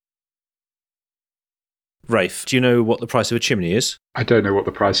Rafe, do you know what the price of a chimney is? I don't know what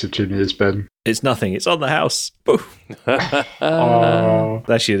the price of chimney has been. It's nothing. It's on the house. Boo. Oh.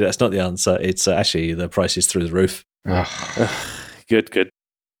 Actually, that's not the answer. It's actually the price is through the roof. Good.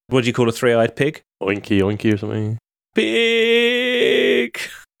 What do you call a three-eyed pig? Oinky or something. Pig!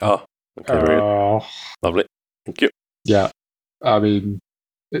 Oh, okay, very good. Lovely. Thank you. Yeah. I mean,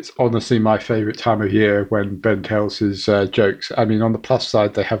 it's honestly my favourite time of year when Ben tells his jokes. I mean, on the plus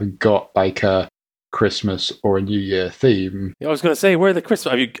side, they haven't got like a Christmas or a New Year theme. Yeah, I was going to say, where are the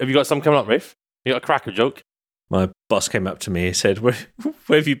Christmas? Have you got some coming up, Rafe? You got a cracker joke? My boss came up to me and said, where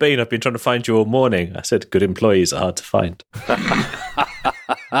have you been? I've been trying to find you all morning. I said, good employees are hard to find.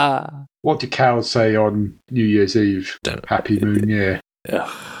 What do cows say on New Year's Eve? Happy Moon Year.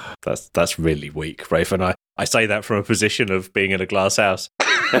 That's really weak, Rafe. And I say that from a position of being in a glass house.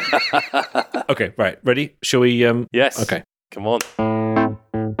 Okay, right. Ready? Shall we? Yes. Okay. Come on.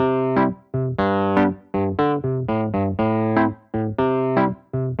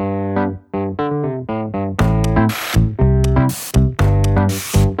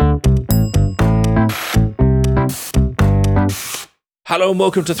 Hello and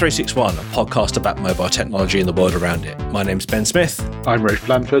welcome to 361, a podcast about mobile technology and the world around it. My name's Ben Smith. I'm Rafe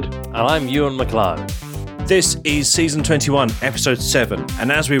Blanford. And I'm Ewan McLeod. This is Season 21, Episode 7,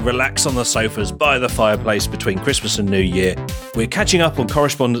 and as we relax on the sofas by the fireplace between Christmas and New Year, we're catching up on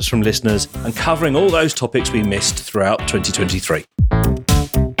correspondence from listeners and covering all those topics we missed throughout 2023.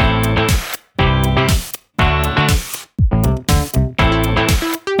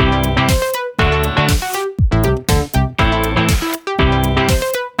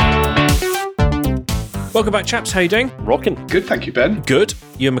 Welcome back, chaps. How you doing? Rocking. Good, thank you, Ben. Good.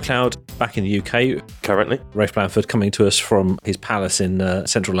 Ewan McLeod back in the UK. Currently. Rafe Blanford coming to us from his palace in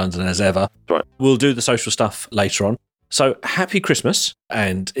central London as ever. Right. We'll do the social stuff later on. So, happy Christmas.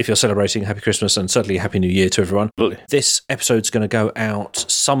 And if you're celebrating, happy Christmas and certainly Happy New Year to everyone. Absolutely. This episode's going to go out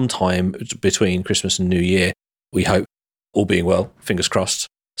sometime between Christmas and New Year, we hope, all being well, fingers crossed.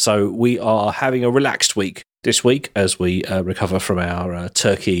 So, we are having a relaxed week this week as we recover from our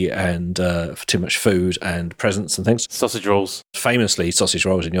turkey and too much food and presents and things. Sausage rolls. Famously, sausage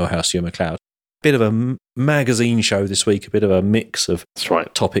rolls in your house, Ewan McLeod. Bit of a magazine show this week, a bit of a mix of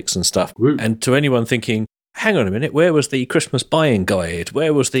topics and stuff. Woo. And to anyone thinking, hang on a minute, where was the Christmas buying guide?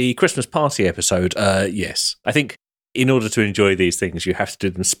 Where was the Christmas party episode? Yes. I think in order to enjoy these things, you have to do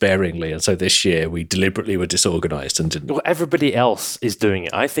them sparingly. And so this year, we deliberately were disorganised and didn't. Well, everybody else is doing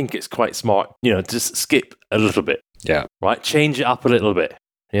it. I think it's quite smart, just skip a little bit. Yeah. Right? Change it up a little bit.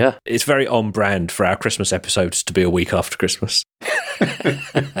 Yeah. It's very on brand for our Christmas episodes to be a week after Christmas.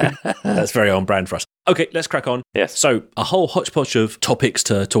 That's very on brand for us. Okay, let's crack on. Yes. So a whole hodgepodge of topics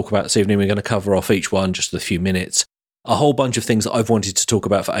to talk about this evening. We're going to cover off each one just in a few minutes. A whole bunch of things that I've wanted to talk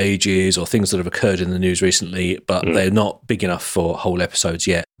about for ages or things that have occurred in the news recently, but they're not big enough for whole episodes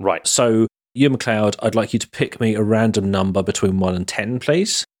yet. Right. So, Ewan McLeod, I'd like you to pick me a random number between 1 and 10,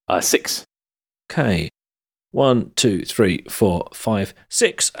 please. 6. Okay. 1, 2, 3, 4, 5,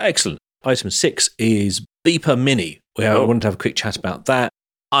 6. Excellent. Item 6 is Beeper Mini. I wanted to have a quick chat about that.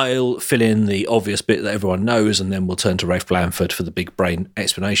 I'll fill in the obvious bit that everyone knows, and then we'll turn to Rafe Blanford for the big brain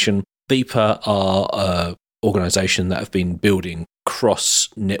explanation. Beeper are an organisation that have been building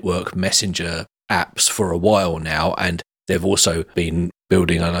cross-network messenger apps for a while now, and they've also been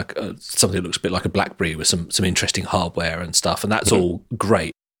building something that looks a bit like a BlackBerry with some interesting hardware and stuff, and that's all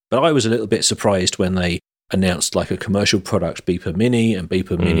great. But I was a little bit surprised when they announced like a commercial product, Beeper Mini, and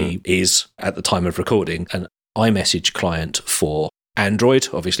Beeper Mini is, at the time of recording, an iMessage client for Android.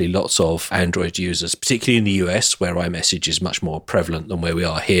 Obviously, lots of Android users, particularly in the US, where iMessage is much more prevalent than where we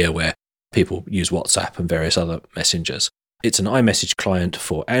are here, where people use WhatsApp and various other messengers. It's an iMessage client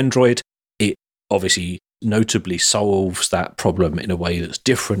for Android. It obviously notably solves that problem in a way that's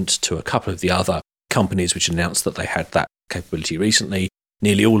different to a couple of the other companies which announced that they had that capability recently.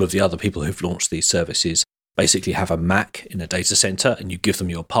 Nearly all of the other people who've launched these services basically have a Mac in a data center, and you give them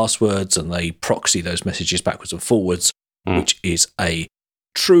your passwords and they proxy those messages backwards and forwards, which is a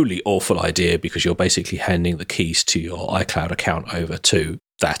truly awful idea because you're basically handing the keys to your iCloud account over to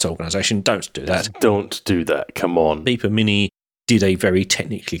that organization. Don't do that. Don't do that. Come on. Beeper Mini did a very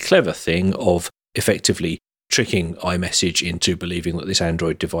technically clever thing of effectively tricking iMessage into believing that this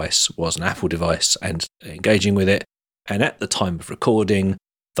Android device was an Apple device and engaging with it. And at the time of recording,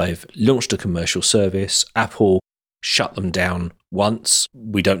 they've launched a commercial service. Apple shut them down once.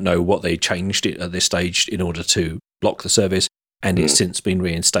 We don't know what they changed it at this stage in order to block the service, and it's since been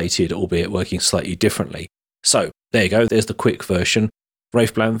reinstated, albeit working slightly differently. So there you go. There's the quick version.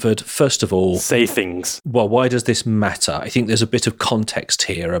 Rafe Blanford, first of all, say things. Well, why does this matter? I think there's a bit of context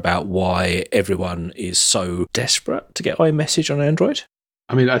here about why everyone is so desperate to get iMessage on Android.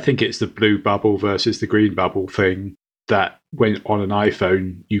 I mean, I think it's the blue bubble versus the green bubble thing that when on an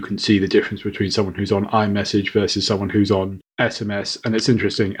iPhone, you can see the difference between someone who's on iMessage versus someone who's on SMS. And it's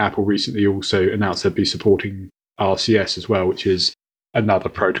interesting, Apple recently also announced they'd be supporting RCS as well, which is another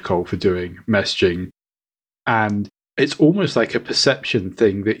protocol for doing messaging. And it's almost like a perception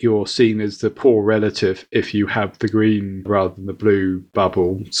thing that you're seen as the poor relative if you have the green rather than the blue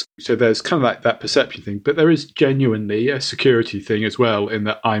bubbles. So there's kind of like that perception thing. But there is genuinely a security thing as well, in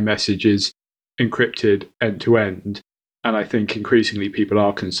that iMessage is encrypted end to end. And I think increasingly people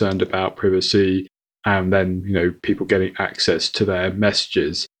are concerned about privacy and then, people getting access to their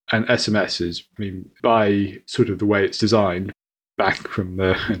messages. And SMS is, by sort of the way it's designed back from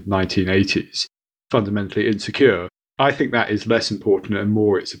the 1980s, fundamentally insecure. I think that is less important and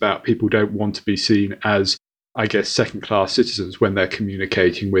more it's about people don't want to be seen as, I guess, second-class citizens when they're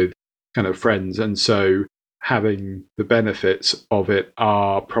communicating with kind of friends. And so having the benefits of it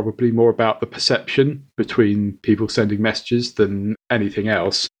are probably more about the perception between people sending messages than anything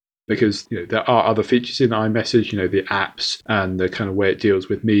else. Because there are other features in iMessage, the apps and the kind of way it deals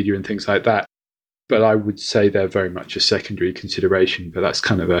with media and things like that. But I would say they're very much a secondary consideration. But that's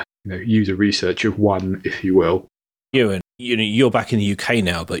kind of a user research of one, if you will. Ewan, you're back in the UK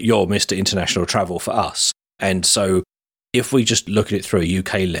now, but you're Mr. International Travel for us. And so if we just look at it through a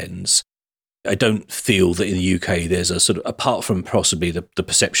UK lens, I don't feel that in the UK there's a sort of, apart from possibly the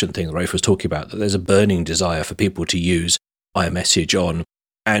perception thing that Rafe was talking about, that there's a burning desire for people to use iMessage on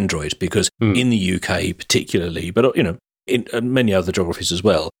Android, because in the UK particularly, but in many other geographies as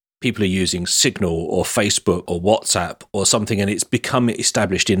well, people are using Signal or Facebook or WhatsApp or something, and it's become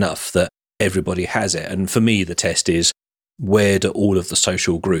established enough that everybody has it. And for me, the test is, where do all of the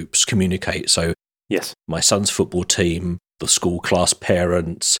social groups communicate? So yes, my son's football team, the school class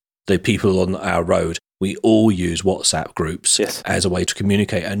parents, the people on our road, we all use WhatsApp groups as a way to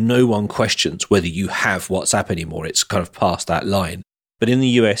communicate, and no one questions whether you have WhatsApp anymore. It's kind of past that line. But in the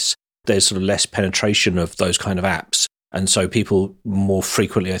US, there's sort of less penetration of those kind of apps. And so people more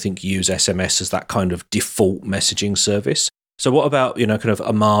frequently, I think, use SMS as that kind of default messaging service. So what about, kind of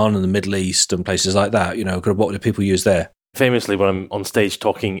Oman and the Middle East and places like that? What do people use there? Famously, when I'm on stage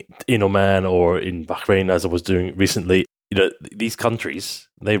talking in Oman or in Bahrain, as I was doing recently, these countries,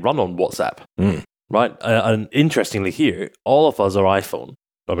 they run on WhatsApp, right? And interestingly here, all of us are iPhone.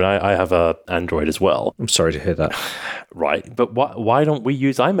 I mean, I have a Android as well. I'm sorry to hear that. Right, but why don't we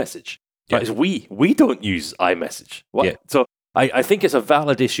use iMessage? Yeah. Right, we don't use iMessage. Yeah. So I think it's a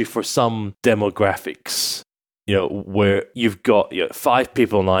valid issue for some demographics, where you've got 5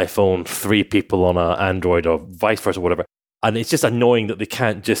 people on iPhone, 3 people on an Android, or vice versa, whatever. And it's just annoying that they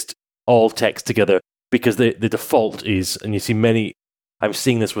can't just all text together, because the default is, and you see I'm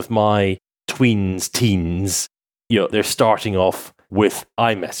seeing this with my teens, they're starting off with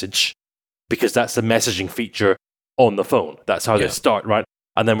iMessage because that's the messaging feature on the phone. That's how they start, right?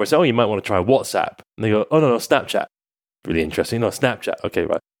 And then we're saying, you might want to try WhatsApp. And they go, oh, no, Snapchat. Really interesting. No, Snapchat. Okay,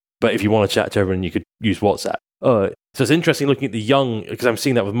 right. But if you want to chat to everyone, you could use WhatsApp. So it's interesting looking at the young, because I'm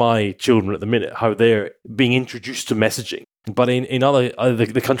seeing that with my children at the minute, how they're being introduced to messaging. But in other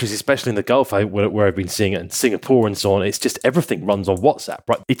the countries, especially in the Gulf, where I've been seeing it, in Singapore and so on, it's just everything runs on WhatsApp,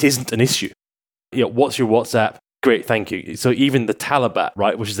 right? It isn't an issue. What's your WhatsApp? Great, thank you. So even the Talabat,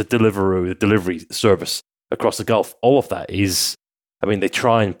 right, which is the delivery service across the Gulf, all of that is, they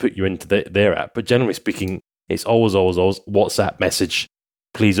try and put you into their app, but generally speaking, it's always WhatsApp message.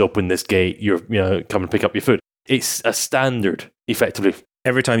 Please open this gate. Come and pick up your food. It's a standard, effectively.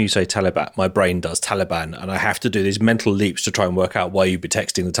 Every time you say Talabat, my brain does Taliban, and I have to do these mental leaps to try and work out why you'd be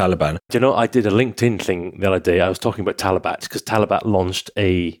texting the Taliban. Do you know, I did a LinkedIn thing the other day. I was talking about Talabat because Talabat launched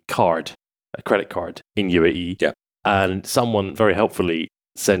a credit card in UAE. Yeah. And someone very helpfully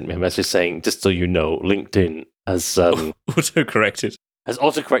sent me a message saying, just so you know, LinkedIn has auto-corrected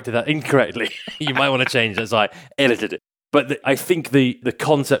that incorrectly. You might want to change that. So I edited it. But I think the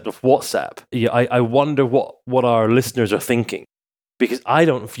concept of WhatsApp, I wonder what our listeners are thinking, because I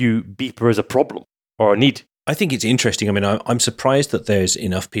don't view beeper as a problem or a need. I think it's interesting. I'm surprised that there's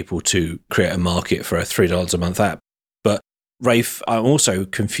enough people to create a market for a $3 a month app. But Rafe, I'm also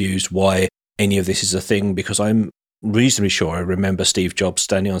confused why any of this is a thing, because I'm reasonably sure I remember Steve Jobs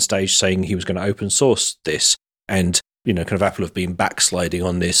standing on stage saying he was going to open source this, and kind of Apple have been backsliding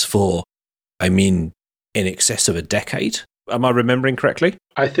on this for, in excess of a decade. Am I remembering correctly?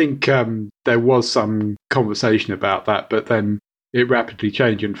 I think there was some conversation about that, but then it rapidly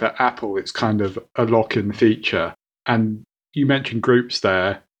changed. And for Apple, it's kind of a lock-in feature. And you mentioned groups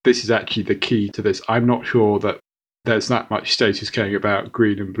there. This is actually the key to this. I'm not sure that there's that much status going about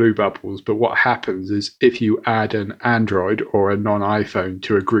green and blue bubbles, but what happens is if you add an Android or a non-iPhone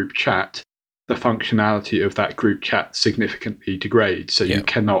to a group chat, the functionality of that group chat significantly degrades. So you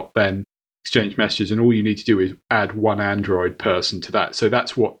cannot then exchange messages, and all you need to do is add one Android person to that. So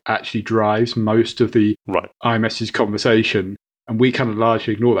that's what actually drives most of the iMessage conversation. And we kind of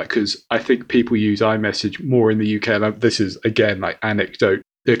largely ignore that because I think people use iMessage more in the UK. And this is, again, like anecdote.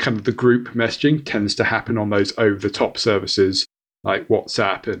 Kind of the group messaging tends to happen on those over-the-top services like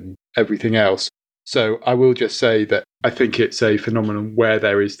WhatsApp and everything else. So I will just say that I think it's a phenomenon where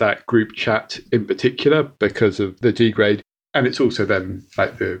there is that group chat in particular because of the degrade. And it's also then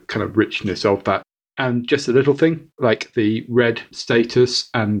like the kind of richness of that. And just a little thing like the red status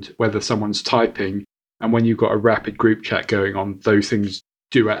and whether someone's typing. And when you've got a rapid group chat going on, those things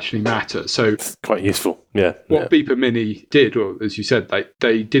do actually matter. So it's quite useful. Yeah. What Beeper Mini did, or as you said,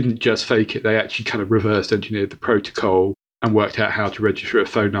 they didn't just fake it. They actually kind of reverse engineered the protocol and worked out how to register a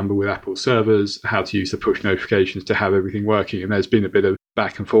phone number with Apple servers, how to use the push notifications to have everything working. And there's been a bit of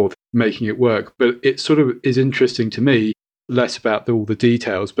back and forth making it work. But it sort of is interesting to me, less about all the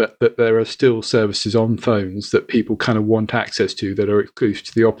details, but that there are still services on phones that people kind of want access to that are exclusive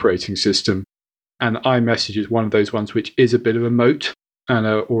to the operating system. And iMessage is one of those ones which is a bit of a moat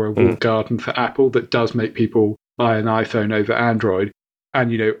or a walled garden for Apple that does make people buy an iPhone over Android.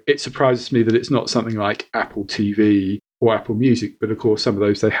 And, it surprises me that it's not something like Apple TV or Apple Music, but of course some of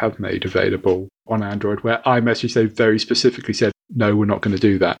those they have made available on Android, where iMessage, they very specifically said, no, we're not going to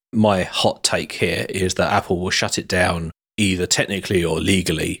do that. My hot take here is that Apple will shut it down either technically or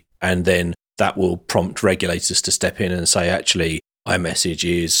legally, and then that will prompt regulators to step in and say, actually, iMessage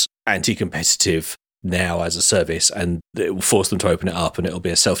is anti-competitive now as a service, and it will force them to open it up, and it'll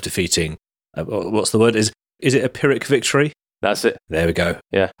be a self-defeating, what's the word? Is it a Pyrrhic victory? That's it. There we go.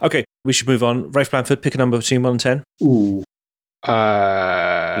 Yeah. Okay, we should move on. Rafe Blanford, pick a number between 1 and 10. Ooh.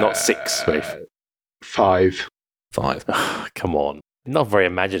 Not 6, Rafe. 5. 5. Come on. Not very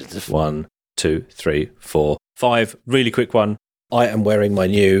imaginative. 1, 2, 3, 4, 5. Really quick one. I am wearing my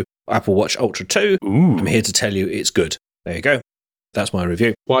new Apple Watch Ultra 2. Ooh. I'm here to tell you it's good. There you go. That's my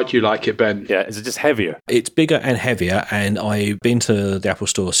review. Why do you like it, Ben? Yeah, is it just heavier? It's bigger and heavier, and I've been to the Apple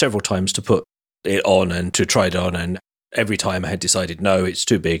Store several times to put it on and to try it on, and every time I had decided, no, it's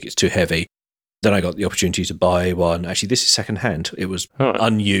too big, it's too heavy. Then I got the opportunity to buy one. Actually, this is second-hand. It was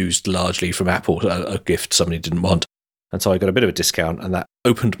unused largely from Apple, a gift somebody didn't want. And so I got a bit of a discount, and that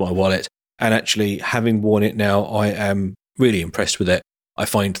opened my wallet. And actually, having worn it now, I am really impressed with it. I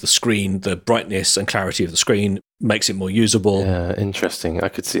find the screen, the brightness and clarity of the screen makes it more usable. Yeah, interesting. I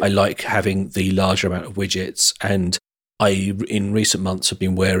could see. I like having the larger amount of widgets, and I, in recent months, have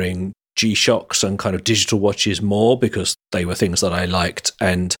been wearing G-Shocks and kind of digital watches more because they were things that I liked,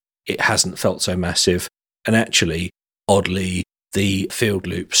 and it hasn't felt so massive. And actually, oddly, the field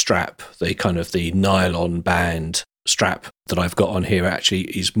loop strap, the nylon band strap that I've got on here actually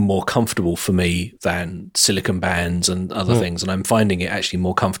is more comfortable for me than silicone bands and other things. And I'm finding it actually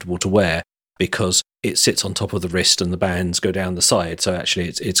more comfortable to wear because it sits on top of the wrist and the bands go down the side. So actually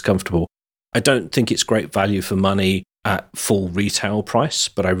it's comfortable. I don't think it's great value for money at full retail price,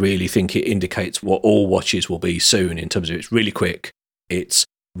 but I really think it indicates what all watches will be soon in terms of it's really quick. It's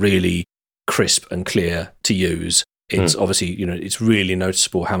really crisp and clear to use. It's obviously, it's really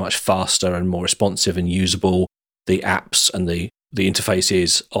noticeable how much faster and more responsive and usable the apps and the interface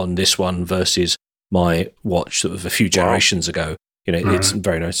is on this one versus my watch that was a few generations ago. It's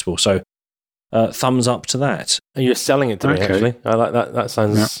very noticeable. So thumbs up to that. You're selling it to me, actually. I like that. That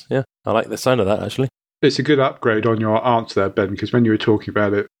sounds, I like the sound of that, actually. It's a good upgrade on your answer there, Ben, because when you were talking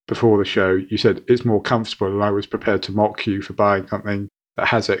about it before the show, you said it's more comfortable, and I was prepared to mock you for buying something that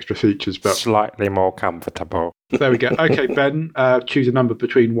has extra features, but slightly more comfortable. There we go. Okay, Ben, choose a number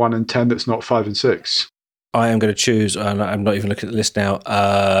between 1 and 10 that's not 5 and 6. I am going to choose, and I'm not even looking at the list now,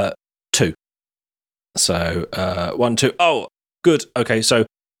 2. So 1, 2. Oh, good. Okay, so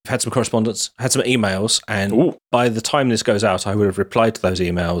I've had some correspondence, had some emails, and by the time this goes out, I would have replied to those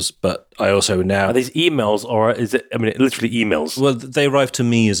emails, but I also now... Are these emails, or is it, literally emails? Well, they arrive to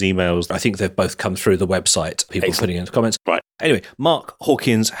me as emails. I think they've both come through the website, people putting in comments. Right. Anyway, Mark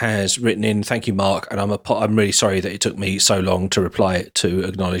Hawkins has written in, thank you, Mark, and I'm really sorry that it took me so long to reply to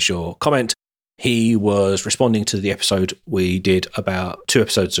acknowledge your comment. He was responding to the episode we did about 2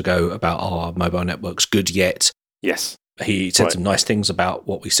 episodes ago about our mobile networks good yet. Yes. He said some nice things about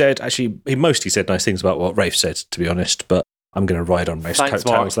what we said. Actually, he mostly said nice things about what Rafe said, to be honest, but I'm going to ride on Rafe's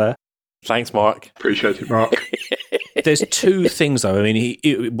coattails there. Thanks, Mark. Appreciate it, Mark. There's two things, though. I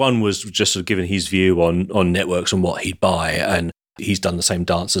mean, one was just sort of giving his view on networks and what he'd buy, and he's done the same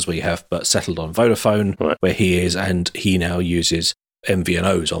dance as we have, but settled on Vodafone, where he is, and he now uses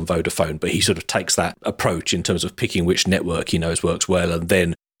MVNOs on Vodafone, but he sort of takes that approach in terms of picking which network he knows works well, and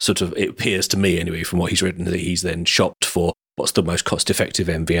then sort of, it appears to me anyway, from what he's written, that he's then shopped for what's the most cost-effective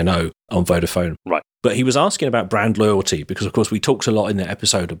MVNO on Vodafone. Right. But he was asking about brand loyalty, because of course we talked a lot in that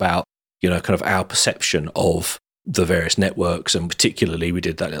episode about, kind of our perception of the various networks, and particularly we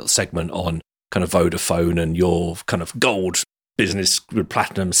did that little segment on kind of Vodafone and your kind of gold business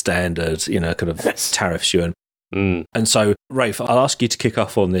platinum standard, kind of tariffs, Ewan. And so, Rafe, I'll ask you to kick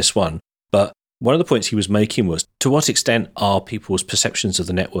off on this one, but one of the points he was making was, to what extent are people's perceptions of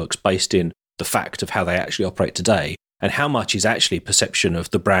the networks based in the fact of how they actually operate today, and how much is actually perception of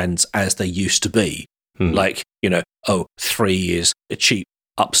the brands as they used to be? Like, 3 is a cheap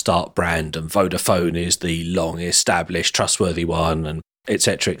upstart brand and Vodafone is the long established trustworthy one, and et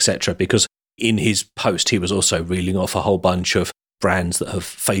cetera, because in his post he was also reeling off a whole bunch of brands that have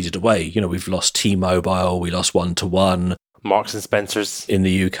faded away. We've lost T-Mobile, we lost 1-1, Marks and Spencer's in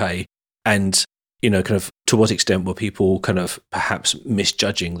the UK, and kind of to what extent were people kind of perhaps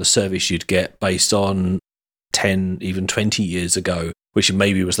misjudging the service you'd get based on 10, even 20 years ago, which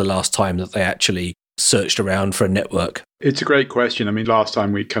maybe was the last time that they actually searched around for a network? It's a great question. I mean, last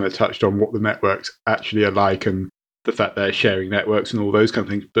time we kind of touched on what the networks actually are like and the fact they're sharing networks and all those kind of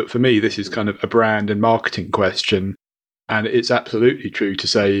things. But for me, this is kind of a brand and marketing question. And it's absolutely true to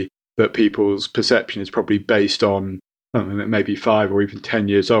say that people's perception is probably based on something that may be 5 or even 10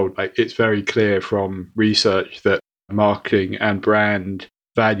 years old. Like, it's very clear from research that marketing and brand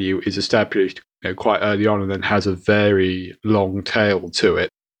value is established quite early on and then has a very long tail to it.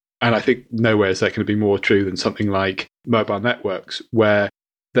 And I think nowhere is that going to be more true than something like mobile networks, where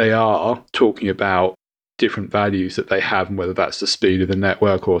they are talking about different values that they have, and whether that's the speed of the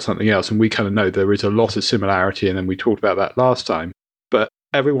network or something else. And we kind of know there is a lot of similarity, and then we talked about that last time. But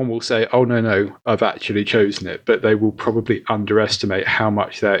everyone will say, oh, no, I've actually chosen it. But they will probably underestimate how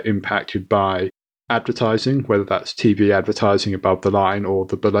much they're impacted by advertising, whether that's TV advertising above the line or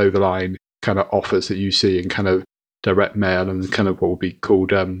the below the line kind of offers that you see in kind of direct mail and kind of what would be called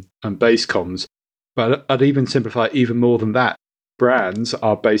base comms. But I'd even simplify it even more than that. Brands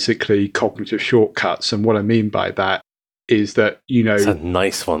are basically cognitive shortcuts. And what I mean by that is that, It's a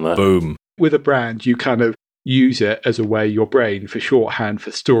nice one, there. Boom. With a brand, you kind of use it as a way, your brain, for shorthand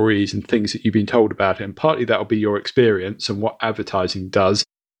for stories and things that you've been told about it. And partly that'll be your experience. And what advertising does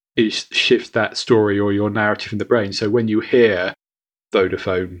is shift that story or your narrative in the brain. So when you hear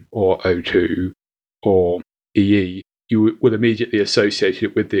Vodafone or O2 or EE, you will immediately associate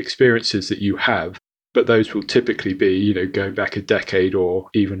it with the experiences that you have, but those will typically be, going back a decade or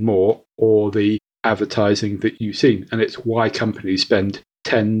even more, or the advertising that you've seen. And it's why companies spend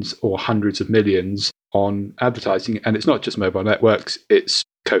tens or hundreds of millions on advertising. And it's not just mobile networks, it's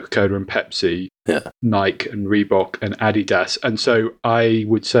Coca-Cola and Pepsi, Nike and Reebok and Adidas. And so I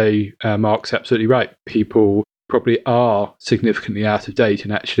would say Mark's absolutely right. People probably are significantly out of date,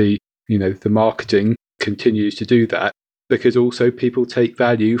 and actually, the marketing continues to do that, because also people take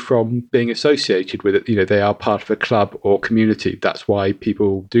value from being associated with it. They are part of a club or community. That's why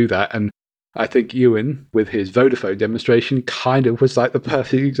people do that. And I think Ewan, with his Vodafone demonstration, kind of was like the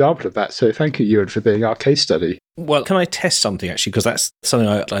perfect example of that. So thank you, Ewan, for being our case study. Well, can I test something, actually? Because that's something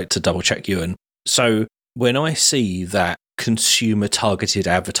I'd like to double check, Ewan. So when I see that consumer targeted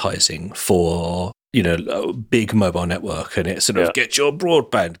advertising for a big mobile network, and it's sort of get your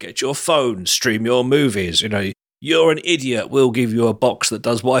broadband, get your phone, stream your movies, you're an idiot, we'll give you a box that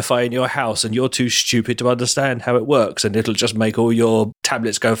does Wi-Fi in your house and you're too stupid to understand how it works, and it'll just make all your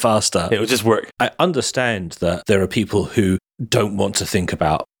tablets go faster. It'll just work. I understand that there are people who don't want to think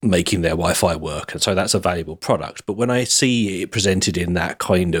about making their Wi-Fi work, and so that's a valuable product. But when I see it presented in that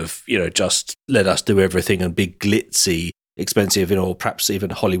kind of, just let us do everything and big glitzy, expensive, or perhaps even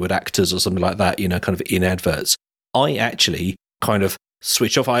Hollywood actors or something like that, kind of in adverts, I actually kind of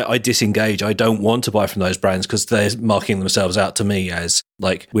switch off. I disengage. I don't want to buy from those brands because they're marking themselves out to me as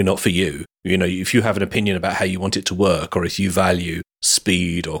like, we're not for you. If you have an opinion about how you want it to work, or if you value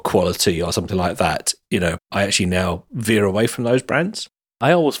speed or quality or something like that, I actually now veer away from those brands.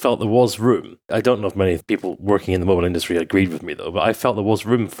 I always felt there was room. I don't know if many people working in the mobile industry agreed with me, though, but I felt there was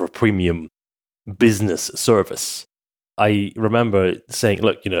room for premium business service. I remember saying,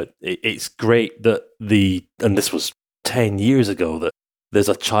 look, it's great that and this was 10 years ago, that there's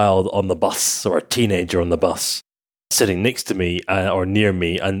a child on the bus or a teenager on the bus sitting next to me or near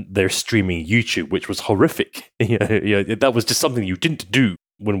me, and they're streaming YouTube, which was horrific. That was just something you didn't do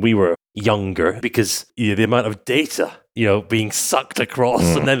when we were younger because the amount of data, being sucked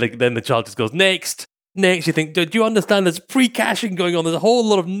across, and then the child just goes, next. You think, do you understand there's pre-caching going on? There's a whole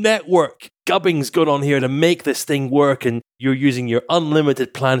lot of network gubbings going on here to make this thing work, and you're using your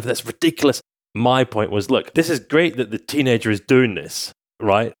unlimited plan for this. Ridiculous. My point was, look, this is great that the teenager is doing this,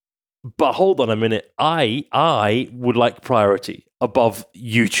 right? But hold on a minute. I would like priority above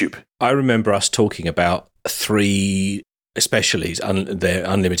YouTube. I remember us talking about 3, especially their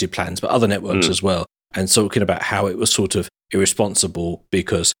unlimited plans, but other networks as well, and talking about how it was sort of irresponsible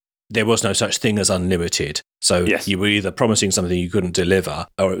because there was no such thing as unlimited. So you were either promising something you couldn't deliver,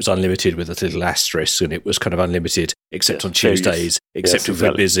 or it was unlimited with a little asterisk, and it was kind of unlimited except on Tuesdays, except if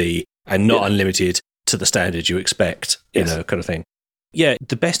we're busy, and not unlimited to the standard you expect, kind of thing. Yeah,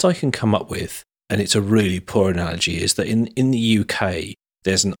 the best I can come up with, and it's a really poor analogy, is that in the UK,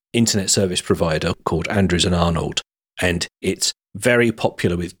 there's an internet service provider called Andrews and Arnold, and it's very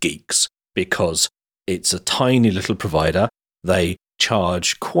popular with geeks because it's a tiny little provider. They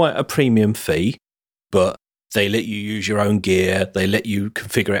charge quite a premium fee, but they let you use your own gear. They let you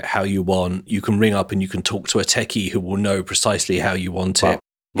configure it how you want. You can ring up and you can talk to a techie who will know precisely how you want it.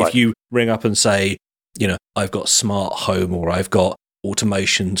 Right. If you ring up and say, I've got smart home, or I've got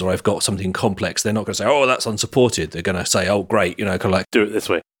automations, or I've got something complex, they're not going to say, oh, that's unsupported. They're going to say, oh, great, kind of like, do it this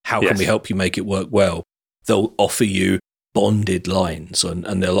way. How can we help you make it work well? They'll offer you bonded lines,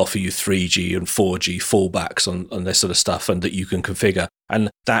 and they'll offer you 3G and 4G fallbacks on this sort of stuff, and that you can configure. And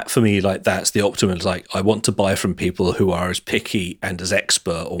that, for me, like, that's the optimum. It's like, I want to buy from people who are as picky and as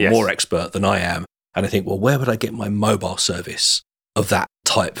expert or more expert than I am. And I think, well, where would I get my mobile service of that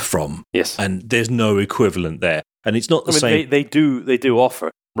type from? Yes. And there's no equivalent there. And it's not the same. They do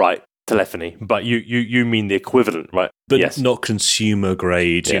offer, right, telephony, but you mean the equivalent, right? But not consumer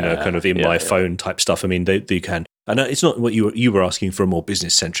grade, kind of in my phone type stuff. I mean, they can. And it's not what you were asking for, a more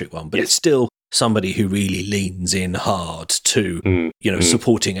business-centric one, but it's still somebody who really leans in hard to,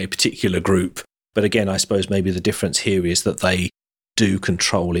 supporting a particular group. But again, I suppose maybe the difference here is that they do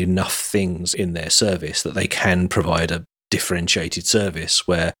control enough things in their service that they can provide a differentiated service,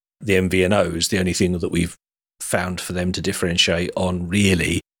 where the MVNOs, the only thing that we've found for them to differentiate on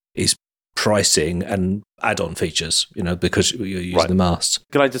really is pricing and add-on features, because you're using the masts.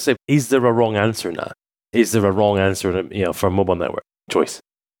 Can I just say, is there a wrong answer now? Is there a wrong answer, for a mobile network choice?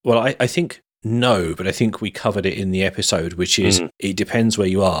 Well, I think no, but I think we covered it in the episode, which is it depends where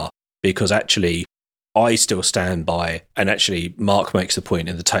you are, because actually I still stand by, and actually Mark makes the point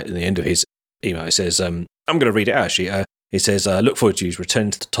in the end of his email. He says, I'm going to read it out actually. He says, look forward to you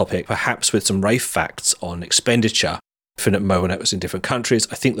returning to the topic, perhaps with some RAFE facts on expenditure for mobile networks in different countries.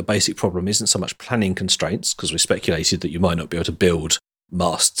 I think the basic problem isn't so much planning constraints, because we speculated that you might not be able to build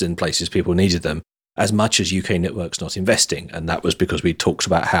masts in places people needed them, as much as UK networks not investing. And that was because we talked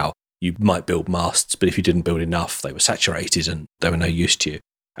about how you might build masts, but if you didn't build enough, they were saturated and they were no use to you.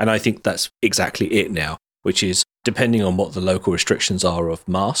 And I think that's exactly it now, which is depending on what the local restrictions are of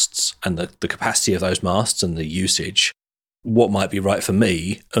masts and the capacity of those masts and the usage, what might be right for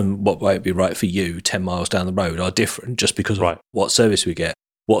me and what might be right for you 10 miles down the road are different just because of what service we get.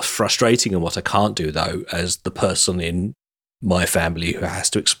 What's frustrating and what I can't do, though, as the person in my family who has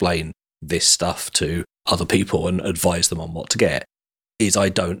to explain this stuff to other people and advise them on what to get, is I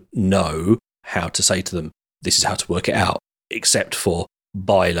don't know how to say to them, this is how to work it out, except for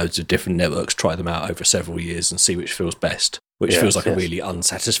buy loads of different networks, try them out over several years and see which feels best, which feels like a really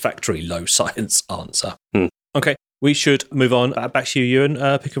unsatisfactory low science answer. Okay, we should move on. Back to you,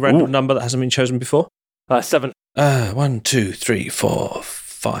 Ewan. Pick a random number that hasn't been chosen before. 7. 1, 2, 3, 4,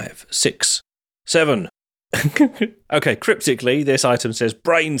 5, 6, 7. Okay, cryptically, this item says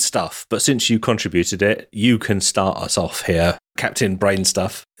brain stuff, but since you contributed it, you can start us off here, Captain Brain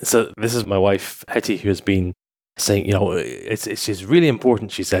Stuff. So this is my wife, Hetty, who has been saying, it's really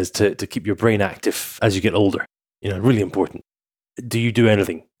important, she says, to keep your brain active as you get older. Really important. Do you do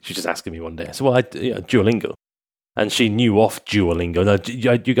anything? She's just asking me one day. I said, well, Duolingo. And she knew off Duolingo. Now, do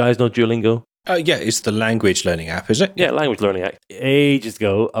you guys know Duolingo? Yeah, it's the language learning app, is it? Yeah, language learning app. Ages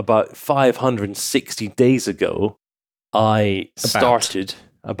ago, about 560 days ago, I started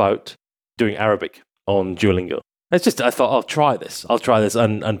about doing Arabic on Duolingo. I thought, I'll try this.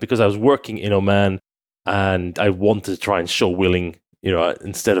 And because I was working in Oman and I wanted to try and show willing,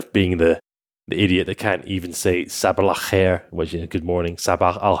 instead of being the idiot that can't even say Sabah al-khair, which is good morning,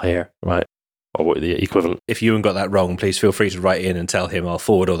 Sabah al-khair, right? Or what the equivalent. If Ewan got that wrong, please feel free to write in and tell him. I'll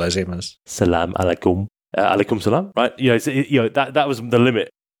forward all those emails. Salam alaikum. Alaikum salam, right? That was the limit.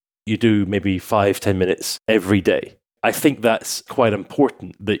 You do maybe 5-10 minutes every day. I think that's quite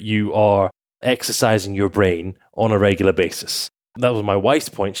important that you are exercising your brain on a regular basis. That was my wife's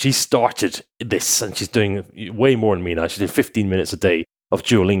point. She started this and she's doing way more than me now. She's doing 15 minutes a day of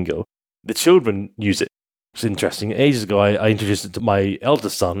Duolingo. The children use it. It's interesting. Ages ago, I introduced it to my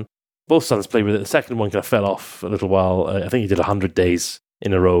eldest son. Both sons played with it. The second one kind of fell off a little while. I think he did 100 days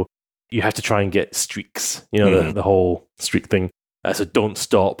in a row. You have to try and get streaks, the whole streak thing. So don't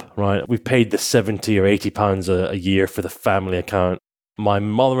stop, right? We've paid the 70 or 80 pounds a year for the family account. My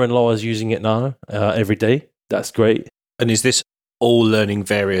mother-in-law is using it now every day. That's great. And is this all learning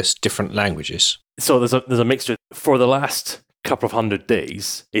various different languages? So there's a mixture. For the last couple of 100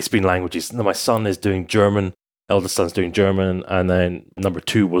 days, it's been languages. Now, my son is doing German, eldest son's doing German, and then number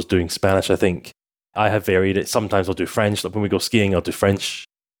 2 was doing Spanish, I think. I have varied it. Sometimes I'll do French. Like when we go skiing, I'll do French.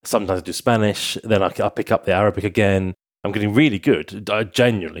 Sometimes I do Spanish. Then I'll pick up the Arabic again. I'm getting really good,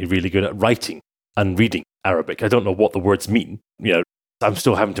 genuinely really good at writing and reading Arabic. I don't know what the words mean. I'm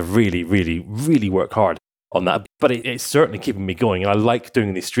still having to really, really, really work hard on that. But it's certainly keeping me going. And I like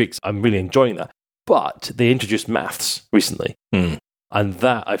doing these streaks. I'm really enjoying that. But they introduced maths recently. And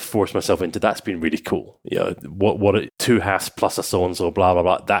that I forced myself into. That's been really cool. What 2 halves plus a so-and-so, blah, blah,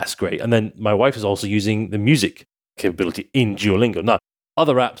 blah. That's great. And then my wife is also using the music capability in Duolingo. Now,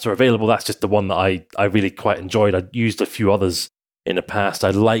 other apps are available. That's just the one that I really quite enjoyed. I used a few others in the past.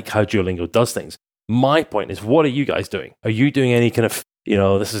 I like how Duolingo does things. My point is, what are you guys doing? Are you doing any kind of,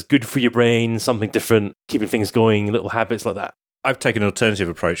 this is good for your brain, something different, keeping things going, little habits like that? I've taken an alternative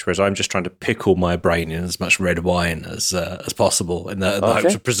approach, whereas I'm just trying to pickle my brain in as much red wine as possible in the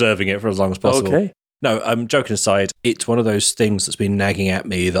hopes of preserving it for as long as possible. Okay. No, joking aside, it's one of those things that's been nagging at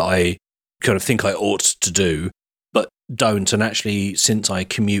me that I kind of think I ought to do, but don't. And actually, since I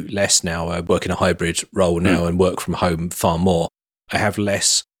commute less now, I work in a hybrid role now and work from home far more, I have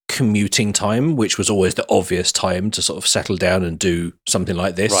less commuting time, which was always the obvious time to sort of settle down and do something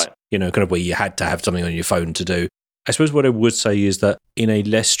like this, right. Kind of where you had to have something on your phone to do. I suppose what I would say is that in a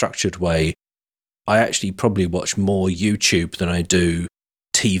less structured way, I actually probably watch more YouTube than I do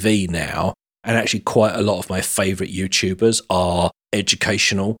TV now. And actually quite a lot of my favourite YouTubers are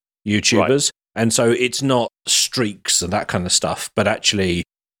educational YouTubers. Right. And so it's not streaks and that kind of stuff, but actually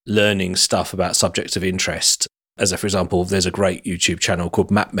learning stuff about subjects of interest. As for example, there's a great YouTube channel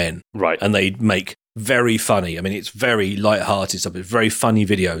called Map Men. Right. And they make very funny, it's very light-hearted stuff, it's very funny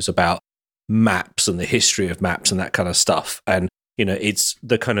videos about maps and the history of maps and that kind of stuff. And, it's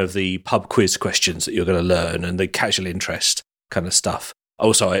the kind of the pub quiz questions that you're going to learn and the casual interest kind of stuff.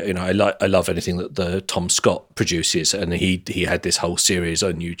 Also, I love anything that the Tom Scott produces, and he had this whole series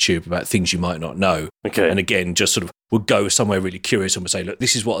on YouTube about things you might not know. Okay. And again, just sort of would go somewhere really curious and would say, look,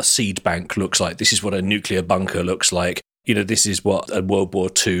 this is what a seed bank looks like. This is what a nuclear bunker looks like. This is what a World War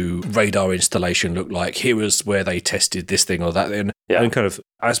II radar installation looked like. Here was where they tested this thing or that thing. And kind of,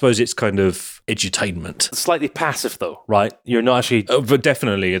 I suppose it's kind of edutainment. Slightly passive though, right? You're not actually... but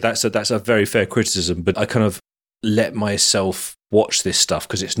definitely, that's a very fair criticism. But I kind of let myself watch this stuff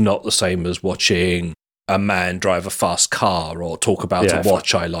because it's not the same as watching a man drive a fast car or talk about a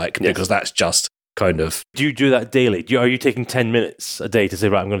watch I like, because that's just kind of... Do you do that daily? Are you taking 10 minutes a day to say,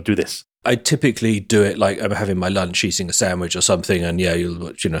 right, I'm going to do this? I typically do it like I'm having my lunch, eating a sandwich or something, and you'll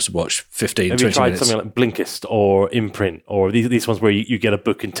watch 15, 20 minutes. Have you tried something like Blinkist or Imprint or these ones where you get a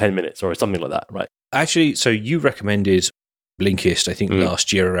book in 10 minutes or something like that, right? Actually, so you recommended Blinkist, I think,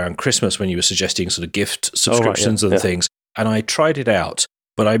 last year around Christmas when you were suggesting sort of gift subscriptions and things, and I tried it out,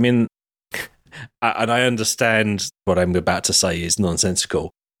 but and I understand what I'm about to say is nonsensical,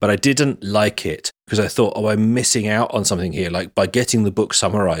 but I didn't like it because I thought, I'm missing out on something here. Like by getting the book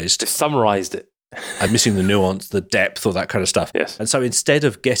summarized. They summarized it. I'm missing the nuance, the depth, all that kind of stuff. Yes. And so instead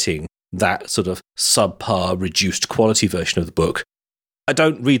of getting that sort of subpar, reduced quality version of the book, I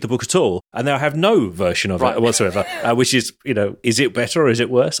don't read the book at all. And now I have no version of it whatsoever, which is, is it better or is it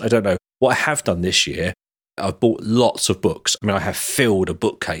worse? I don't know. What I have done this year, I've bought lots of books. I have filled a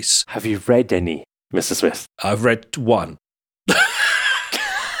bookcase. Have you read any, Mr. Smith? I've read one.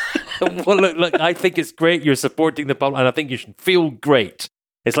 Well, look, I think it's great you're supporting the public, and I think you should feel great.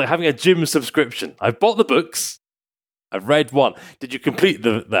 It's like having a gym subscription. I've bought the books. I've read one. Did you complete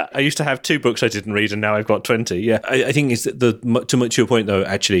that? I used to have 2 books I didn't read, and now I've got 20. Yeah, I think it's to your point, though,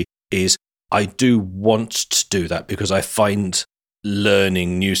 actually, is I do want to do that because I find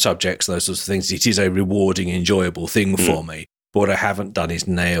learning new subjects, those sorts of things, it is a rewarding, enjoyable thing for me. But what I haven't done is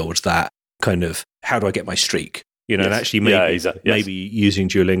nailed that kind of, how do I get my streak? And actually maybe using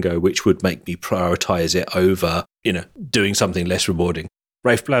Duolingo, which would make me prioritize it over, doing something less rewarding.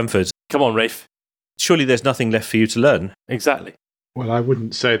 Rafe Blanford. Come on, Rafe. Surely there's nothing left for you to learn. Exactly. Well, I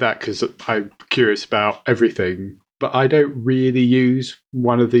wouldn't say that because I'm curious about everything, but I don't really use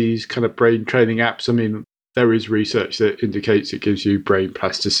one of these kind of brain training apps. there is research that indicates it gives you brain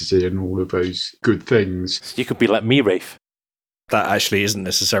plasticity and all of those good things. You could be like me, Rafe. That actually isn't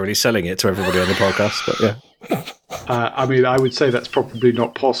necessarily selling it to everybody on the podcast, but yeah. I mean, I would say that's probably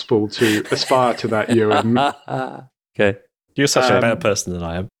not possible to aspire to that, Ewan. Okay. You're such a better person than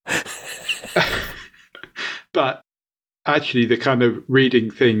I am. But actually, the kind of reading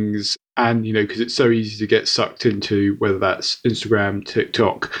things and, because it's so easy to get sucked into, whether that's Instagram,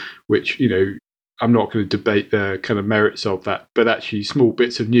 TikTok, which, I'm not going to debate the kind of merits of that, but actually small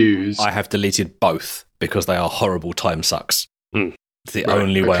bits of news. I have deleted both because they are horrible time sucks. Mm. It's the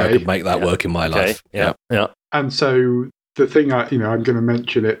only way I could make that work in my life. Yeah. And so the thing I'm going to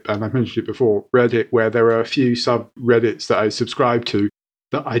mention it, and I've mentioned it before, Reddit, where there are a few subreddits that I subscribe to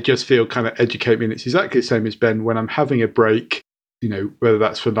that I just feel kind of educate me. And it's exactly the same as Ben when I'm having a break, whether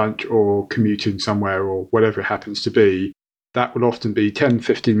that's for lunch or commuting somewhere or whatever it happens to be, that will often be 10,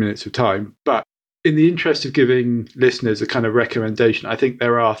 15 minutes of time. But in the interest of giving listeners a kind of recommendation, I think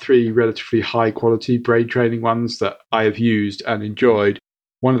there are 3 relatively high quality brain training ones that I have used and enjoyed.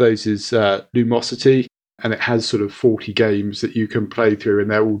 One of those is Lumosity, and it has sort of 40 games that you can play through, and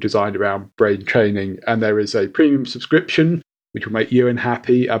they're all designed around brain training. And there is a premium subscription, which will make Ewan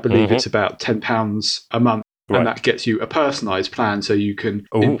happy. I believe it's about £10 a month, and that gets you a personalised plan so you can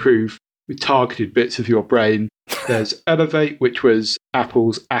improve with targeted bits of your brain. There's Elevate, which was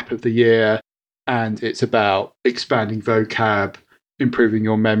Apple's App of the Year, and it's about expanding vocab, improving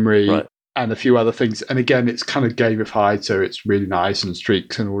your memory, and a few other things. And again, it's kind of gamified, so it's really nice, and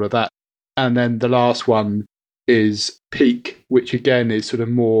streaks and all of that. And then the last one is Peak, which again is sort of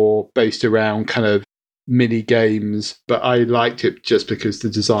more based around kind of mini games, but I liked it just because the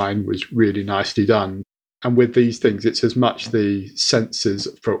design was really nicely done. And with these things, it's as much the sensors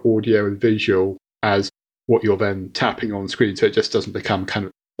for audio and visual as what you're then tapping on screen, so it just doesn't become kind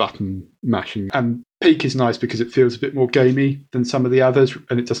of button mashing. And Peak is nice because it feels a bit more gamey than some of the others,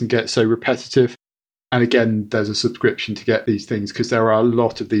 and it doesn't get so repetitive. And again, there's a subscription to get these things because there are a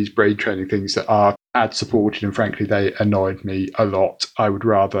lot of these brain training things that are ad supported, and frankly, they annoyed me a lot. I would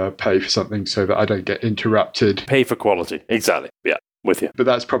rather pay for something so that I don't get interrupted. Pay for quality. Exactly. Yeah, with you. But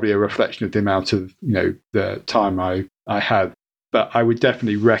that's probably a reflection of the amount of, the time I had. But I would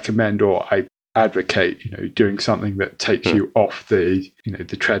definitely recommend, or I advocate, doing something that takes you off the,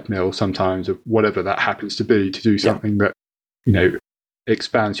 the treadmill sometimes, or whatever that happens to be, to do something that,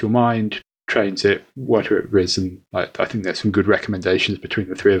 expands your mind, trains it, whatever it is. And I think there's some good recommendations between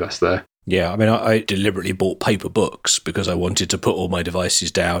the 3 of us there. Yeah, I mean, I deliberately bought paper books because I wanted to put all my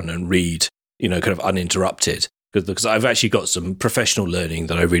devices down and read, kind of uninterrupted. Because I've actually got some professional learning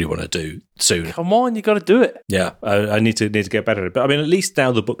that I really want to do soon. Come on, you got to do it. Yeah, I need to get better at it. But I mean, at least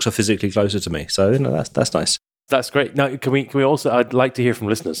now the books are physically closer to me. So that's nice. That's great. Now, can we also, I'd like to hear from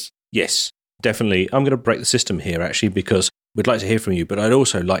listeners. Yes, definitely. I'm going to break the system here, actually, because we'd like to hear from you. But I'd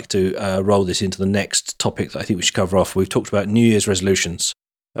also like to roll this into the next topic that I think we should cover off. We've talked about New Year's resolutions.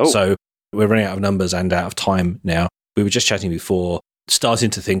 Oh. So we're running out of numbers and out of time now. We were just chatting before, starting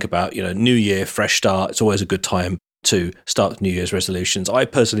to think about, New Year, fresh start. It's always a good time to start New Year's resolutions. I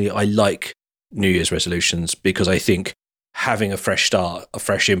like New Year's resolutions because I think having a fresh start, a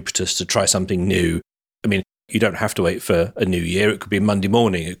fresh impetus to try something new. I mean, you don't have to wait for a new year. It could be Monday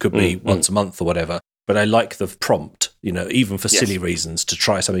morning. It could be once a month or whatever. But I like the prompt, even for silly reasons, to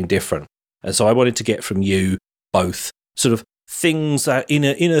try something different. And so I wanted to get from you both sort of things that in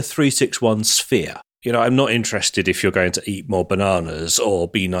a 361 sphere. I'm not interested if you're going to eat more bananas or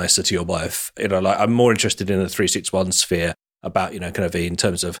be nicer to your wife. I'm more interested in a 361 sphere about, kind of in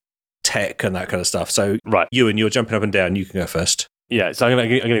terms of tech and that kind of stuff. So, Ewan, you're jumping up and down. You can go first. Yeah, so I'm going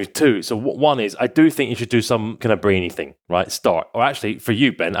to give you 2. So one is, I do think you should do some kind of brainy thing, right? Start. Or actually, for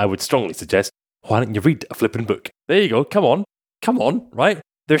you, Ben, I would strongly suggest, why don't you read a flipping book? There you go. Come on, right?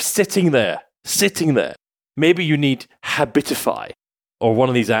 They're sitting there. Maybe you need Habitify, or one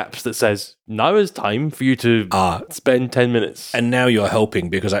of these apps that says, now is time for you to spend 10 minutes. And now you're helping,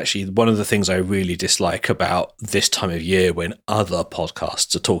 because actually one of the things I really dislike about this time of year when other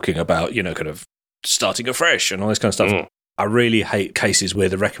podcasts are talking about, kind of starting afresh and all this kind of stuff, I really hate cases where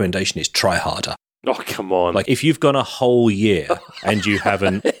the recommendation is try harder. Oh, come on. Like if you've gone a whole year and you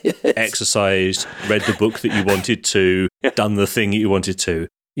haven't exercised, read the book that you wanted to, done the thing that you wanted to,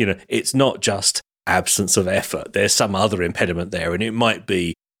 it's not just absence of effort. There's some other impediment there, and it might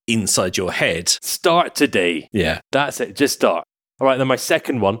be inside your head. Start today. Yeah. That's it. Just start. All right, then my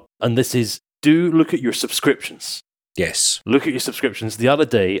second one, and this is, do look at your subscriptions. Yes. Look at your subscriptions. The other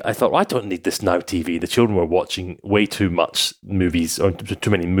day, I thought, I don't need this Now TV. The children were watching way too much movies, or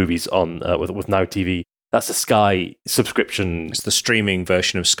too many movies on with Now TV. That's a Sky subscription. It's the streaming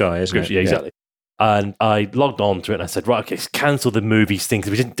version of Sky, isn't it? Yeah, exactly. And I logged on to it and I said, right, okay, cancel the movies thing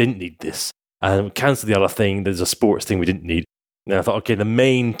because we didn't need this. And cancel the other thing. There's a sports thing we didn't need. And I thought, okay, the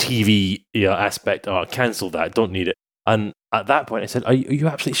main TV aspect, cancel that. Don't need it. And at that point, I said, are you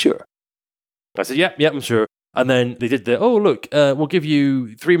absolutely sure? I said, yeah, I'm sure. And then they did look, we'll give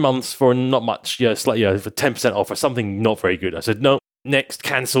you 3 months for not much, for 10% off or something not very good. I said, no, next,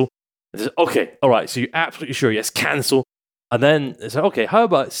 cancel. I said, okay, all right, so you're absolutely sure, yes, cancel. And then they said, okay, how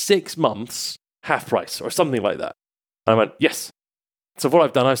about 6 months, half price or something like that? And I went, yes. So what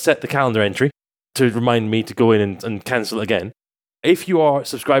I've done, I've set the calendar entry to remind me to go in and cancel again. If you are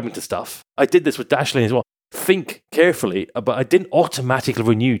subscribing to stuff, I did this with Dashlane as well. Think carefully, but I didn't automatically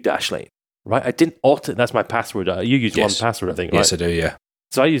renew Dashlane. Right, I didn't that's my password. You use one password, I think. Right? Yes, I do. Yeah.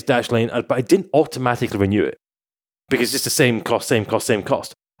 So I use Dashlane, but I didn't automatically renew it because it's the same cost.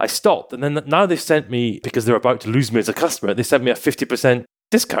 I stopped, and then now they've sent me, because they're about to lose me as a customer, they sent me a 50%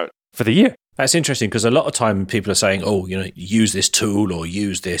 discount for the year. That's interesting because a lot of time people are saying, use this tool or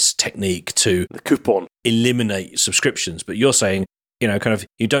use this technique to the coupon eliminate subscriptions, but you're saying,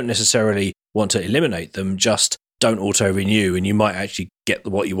 you don't necessarily want to eliminate them, just don't auto-renew, and you might actually get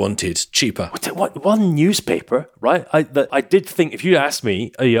what you wanted cheaper. One newspaper, right? I did think, if you asked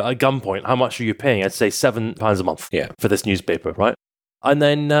me at gunpoint, how much are you paying? I'd say £7 a month for this newspaper, right? And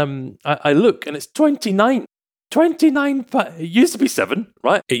then I look, and it's 29. 29, it used to be 7,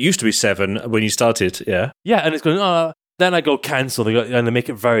 right? It used to be 7 when you started, yeah. Yeah, and it's going, then I go cancel, and they make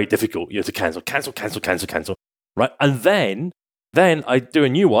it very difficult to cancel, right? And then I do a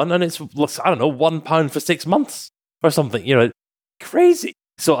new one, and it's, I don't know, £1 for 6 months or something, crazy.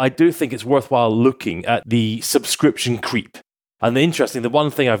 So I do think it's worthwhile looking at the subscription creep. And the one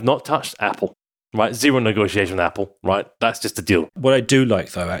thing I've not touched, Apple, right? Zero negotiation with Apple, right? That's just a deal. What I do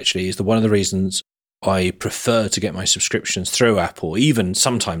like, though, actually, is one of the reasons I prefer to get my subscriptions through Apple, even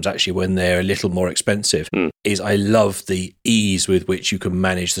sometimes actually when they're a little more expensive, is I love the ease with which you can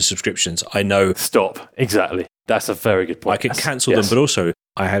manage the subscriptions. I know... Stop. Exactly. That's a very good point. I can cancel them, but also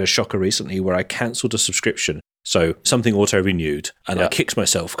I had a shocker recently where I cancelled a subscription. So something auto-renewed, and I kicked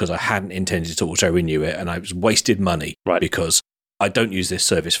myself because I hadn't intended to auto-renew it, and I was wasted money because I don't use this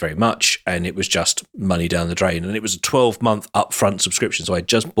service very much, and it was just money down the drain. And it was a 12-month upfront subscription, so I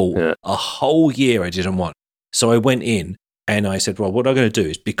just bought a whole year I didn't want. So I went in and I said, well, what I'm going to do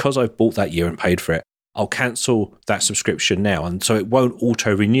is, because I've bought that year and paid for it, I'll cancel that subscription now, and so it won't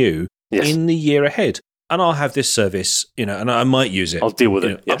auto-renew in the year ahead. And I'll have this service, and I might use it. I'll deal with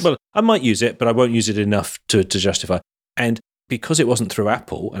it. Well, I might use it, but I won't use it enough to justify. And because it wasn't through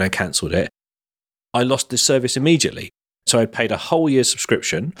Apple and I cancelled it, I lost this service immediately. So I paid a whole year's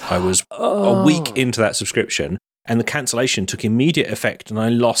subscription. I was a week into that subscription, and the cancellation took immediate effect, and I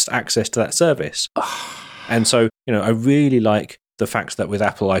lost access to that service. And so, I really like the fact that with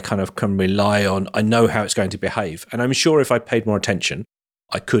Apple, I kind of can rely on, I know how it's going to behave. And I'm sure if I paid more attention,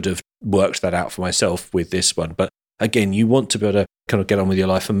 I could have worked that out for myself with this one. But again, you want to be able to kind of get on with your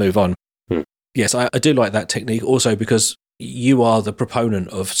life and move on. Yes, I do like that technique also because you are the proponent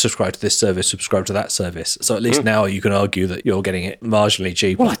of subscribe to this service, subscribe to that service. So at least now you can argue that you're getting it marginally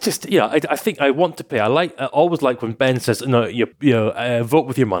cheaper. Well, I think I want to pay. I always like when Ben says, no, vote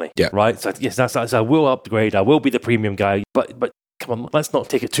with your money. Yeah. Right? So yes, that's I will upgrade. I will be the premium guy. But come on, let's not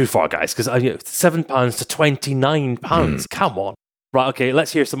take it too far, guys, because £7 to £29. Come on. Right, okay,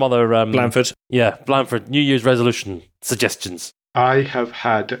 let's hear some other... Blandford. Yeah, Blandford, New Year's resolution suggestions. I have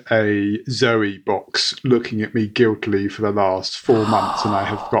had a Zoe box looking at me guiltily for the last 4 months, and I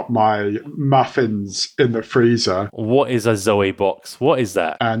have got my muffins in the freezer. What is a Zoe box? What is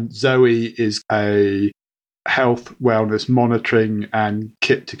that? And Zoe is a health, wellness monitoring and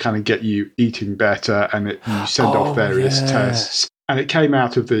kit to kind of get you eating better, and you send off various tests. And it came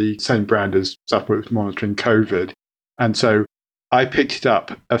out of the same brand as stuff that was monitoring COVID. And so I picked it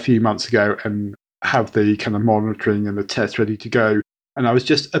up a few months ago and have the kind of monitoring and the test ready to go. And I was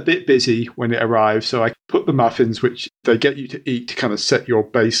just a bit busy when it arrived. So I put the muffins, which they get you to eat to kind of set your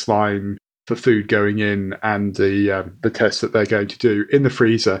baseline for food going in, and the tests that they're going to do in the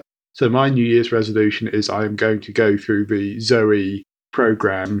freezer. So my New Year's resolution is I am going to go through the Zoe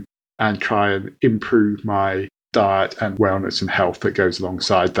program and try and improve my diet and wellness and health that goes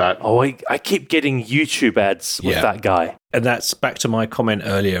alongside that. Oh, I keep getting YouTube ads with that guy. And that's back to my comment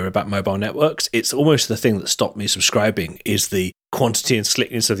earlier about mobile networks. It's almost the thing that stopped me subscribing is the quantity and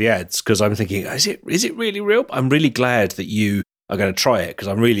slickness of the ads, because I'm thinking, is it really real? I'm really glad that you are going to try it because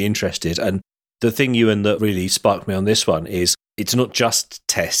I'm really interested. And the thing, Ewan, that really sparked me on this one is it's not just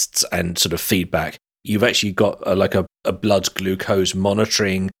tests and sort of feedback. You've actually got a blood glucose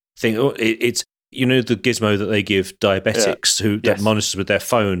monitoring thing. It's the gizmo that they give diabetics that monitors with their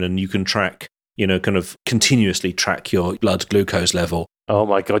phone, and you can track, kind of continuously track your blood glucose level. Oh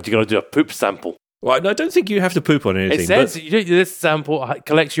my God, you got to do a poop sample. Well, I don't think you have to poop on anything. It says this sample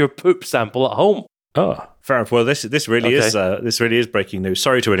collects your poop sample at home. Oh, fair enough. Well, this really is breaking news.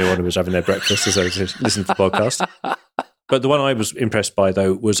 Sorry to anyone who was having their breakfast as I was listening to the podcast. But the one I was impressed by,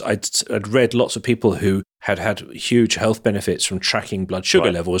 though, was I'd read lots of people who had huge health benefits from tracking blood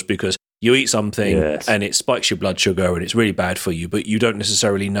sugar levels, because you eat something and it spikes your blood sugar and it's really bad for you, but you don't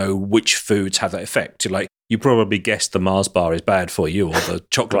necessarily know which foods have that effect. Like, you probably guessed the Mars bar is bad for you, or the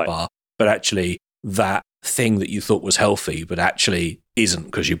chocolate bar, but actually that thing that you thought was healthy but actually isn't,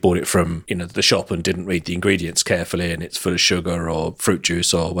 because you bought it from the shop and didn't read the ingredients carefully and it's full of sugar or fruit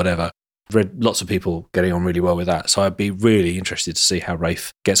juice or whatever. I've read lots of people getting on really well with that, so I'd be really interested to see how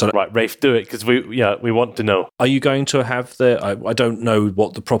Rafe gets on. Right, Rafe, do it, because we want to know. Are you going to have I don't know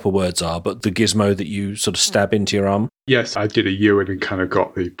what the proper words are, but the gizmo that you sort of stab into your arm? Yes, I did a Ewan and kind of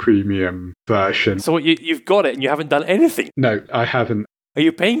got the premium version. So you've got it and you haven't done anything? No, I haven't. Are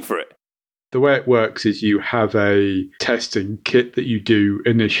you paying for it? The way it works is you have a testing kit that you do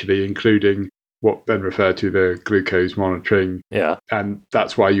initially, including what then referred to the glucose monitoring. Yeah. And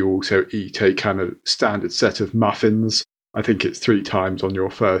that's why you also eat a kind of standard set of muffins. I think it's 3 times on your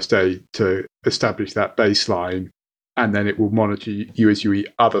first day to establish that baseline. And then it will monitor you as you eat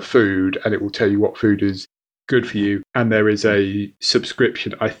other food, and it will tell you what food is good for you. And there is a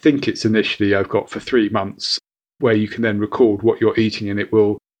subscription, I think it's initially I've got for 3 months, where you can then record what you're eating and it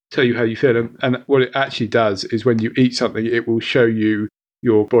will tell you how you feel. And what it actually does is when you eat something, it will show you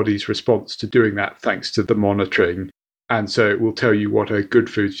your body's response to doing that thanks to the monitoring. And so it will tell you what are good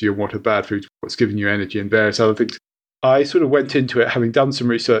foods for you and what are bad foods, what's giving you energy and various other things. I sort of went into it having done some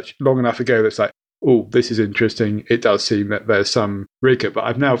research long enough ago that's like, oh, this is interesting. It does seem that there's some rigor, but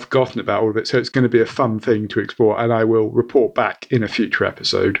I've now forgotten about all of it. So it's going to be a fun thing to explore, and I will report back in a future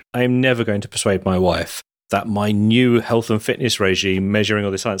episode. I am never going to persuade my wife that my new health and fitness regime, measuring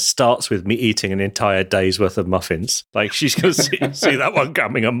all this science, starts with me eating an entire day's worth of muffins. Like, she's going to see that one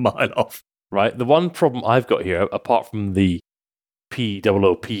coming a mile off. Right. The one problem I've got here, apart from the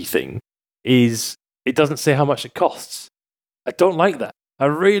POOP thing, is it doesn't say how much it costs. I don't like that. I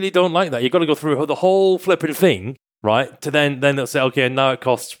really don't like that. You've got to go through the whole flipping thing, right? To then they'll say, okay, now it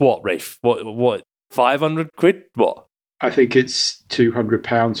costs what, Rafe? What? 500 quid? What? I think it's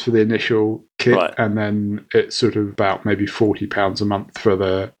 £200 for the initial kit, and then it's sort of about maybe £40 a month for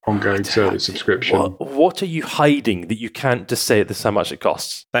the ongoing service subscription. What are you hiding that you can't just say this is how much it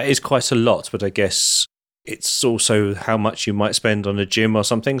costs? That is quite a lot, but I guess it's also how much you might spend on a gym or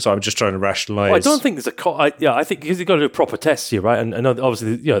something. So I'm just trying to rationalise. Well, I don't think there's a cost. I think because you've got to do proper tests here, right? And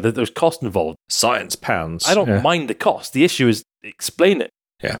obviously, there's cost involved. Science pounds. I don't mind the cost. The issue is explain it.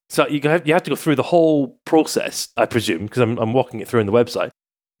 Yeah. So you have to go through the whole process, I presume, because I'm walking it through in the website.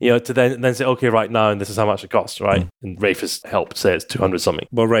 To then say, okay, right now, and this is how much it costs, right? And Rafe has helped say it's 200 something.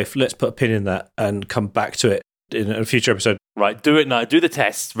 Well, Rafe, let's put a pin in that and come back to it in a future episode. Right, do it now. Do the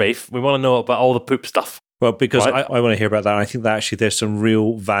tests, Rafe. We want to know about all the poop stuff. Well, because I want to hear about that. I think that actually there's some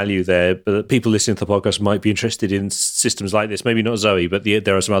real value there. But people listening to the podcast might be interested in systems like this. Maybe not Zoe, but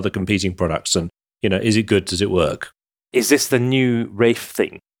there are some other competing products. And, is it good? Does it work? Is this the new Rafe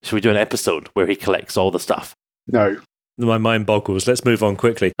thing? Should we do an episode where he collects all the stuff? No. My mind boggles. Let's move on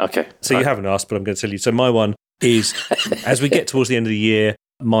quickly. Okay. So you haven't asked, but I'm going to tell you. So my one is, as we get towards the end of the year,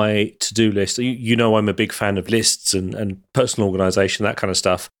 my to-do list. I'm a big fan of lists and personal organisation, that kind of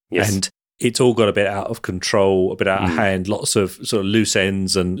stuff. Yes. And it's all got a bit out of control, a bit out of hand, lots of sort of loose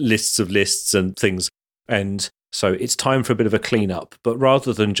ends and lists of lists and things. And so it's time for a bit of a clean-up. But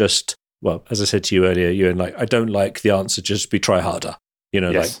rather than just, well, as I said to you earlier, Ewan, I don't like the answer, just be try harder.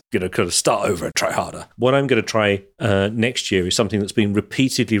 Yes. Kind of start over and try harder. What I'm going to try next year is something that's been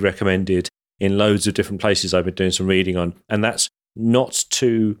repeatedly recommended in loads of different places I've been doing some reading on, and that's not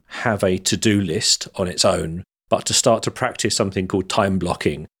to have a to-do list on its own, but to start to practice something called time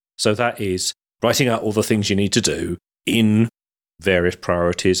blocking. So that is writing out all the things you need to do in various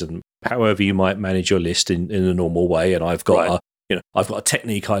priorities and however you might manage your list in a normal way. And I've got I've got a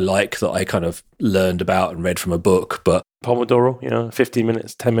technique I like that I kind of learned about and read from a book, but Pomodoro, 15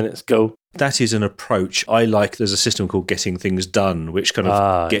 minutes, 10 minutes, go. That is an approach I like. There's a system called Getting Things Done, which kind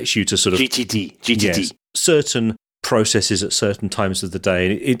of gets you to sort of GTD, yes, certain processes at certain times of the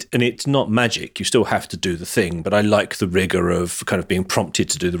day. And it's not magic. You still have to do the thing, but I like the rigor of kind of being prompted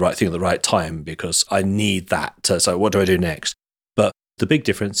to do the right thing at the right time because I need that. So what do I do next? But the big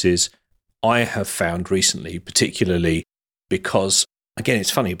difference is I have found recently, particularly because, again,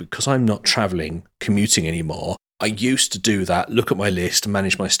 it's funny, because I'm not traveling, commuting anymore. I used to do that, look at my list,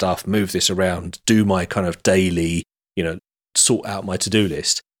 manage my stuff, move this around, do my kind of daily, sort out my to-do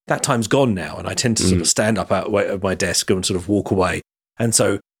list. that time's gone now. And I tend to sort of stand up at my desk and sort of walk away. And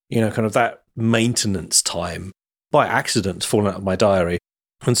so, kind of that maintenance time by accident fallen out of my diary.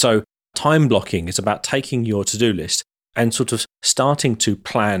 And so time blocking is about taking your to-do list and sort of starting to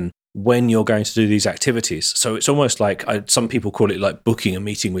plan when you're going to do these activities. So it's almost like, some people call it like booking a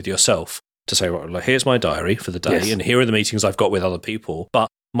meeting with yourself to say, right, here's my diary for the day, and here are the meetings I've got with other people. But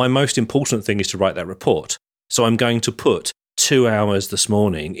my most important thing is to write that report. So I'm going to put 2 hours this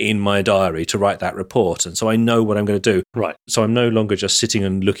morning in my diary to write that report. And so I know what I'm going to do. Right. So I'm no longer just sitting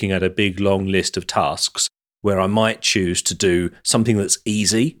and looking at a big, long list of tasks where I might choose to do something that's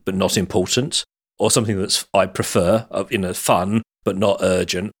easy but not important, or something that's I prefer, fun but not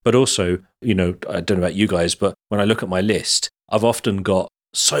urgent. But also, I don't know about you guys, but when I look at my list, I've often got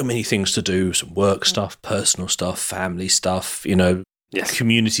so many things to do, some work stuff, personal stuff, family stuff,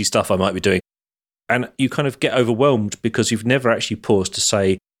 community stuff I might be doing. And you kind of get overwhelmed because you've never actually paused to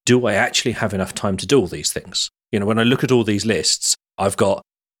say, do I actually have enough time to do all these things? When I look at all these lists, I've got,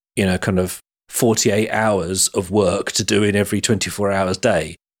 kind of 48 hours of work to do in every 24 hours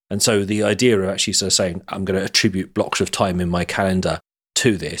day. And so the idea of actually sort of saying, I'm going to attribute blocks of time in my calendar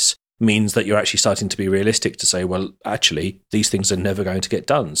to this means that you're actually starting to be realistic to say, well, actually, these things are never going to get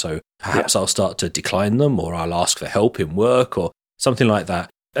done. So perhaps I'll start to decline them, or I'll ask for help in work or something like that.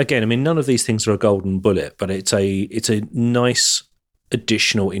 Again, none of these things are a golden bullet, but it's a nice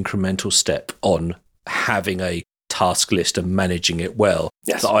additional incremental step on having a task list and managing it well.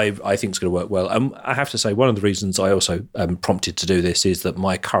 Yes. That I think is going to work well. I have to say, one of the reasons I also prompted to do this is that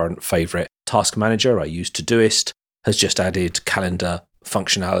my current favorite task manager, I use Todoist, has just added calendar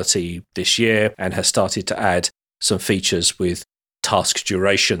functionality this year and has started to add some features with task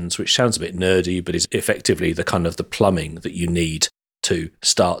durations, which sounds a bit nerdy, but is effectively the kind of the plumbing that you need to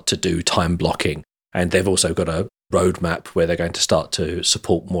start to do time blocking. And they've also got a roadmap where they're going to start to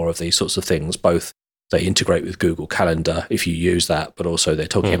support more of these sorts of things. Both they integrate with Google Calendar if you use that, but also they're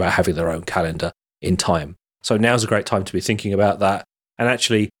talking about having their own calendar in time. So now's a great time to be thinking about that. And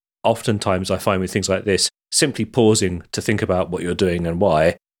actually, oftentimes I find with things like this, simply pausing to think about what you're doing and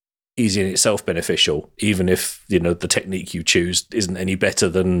why is in itself beneficial, even if the technique you choose isn't any better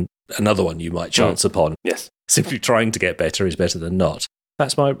than another one you might chance upon. Yes. Simply trying to get better is better than not.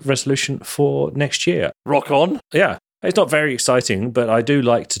 That's my resolution for next year. Rock on. Yeah. It's not very exciting, but I do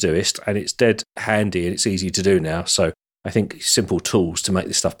like Todoist, and it's dead handy and it's easy to do now. So I think simple tools to make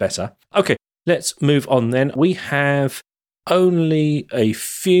this stuff better. Okay, let's move on then. We have only a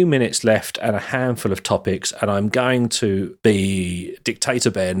few minutes left and a handful of topics, and I'm going to be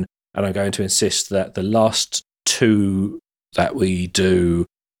Dictator Ben, and I'm going to insist that the last two that we do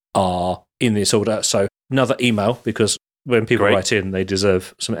are in this order. So another email, because when people write in, they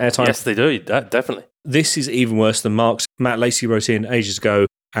deserve some airtime. Yes, they do. Definitely. This is even worse than Mark's. Matt Lacey wrote in ages ago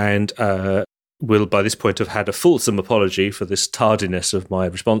and will by this point have had a fulsome apology for this tardiness of my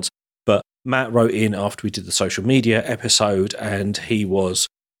response. But Matt wrote in after we did the social media episode, and he was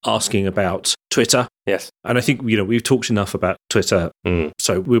asking about Twitter. Yes. And I think, we've talked enough about Twitter,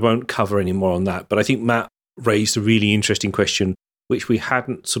 so we won't cover any more on that. But I think Matt raised a really interesting question, which we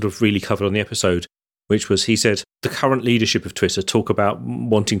hadn't sort of really covered on the episode, which was, he said, the current leadership of Twitter talk about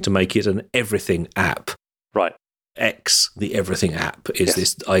wanting to make it an everything app. Right. X, the everything app, is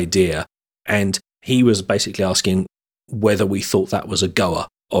this idea. And he was basically asking whether we thought that was a goer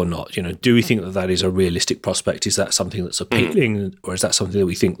or not. Do we think that that is a realistic prospect? Is that something that's appealing, or is that something that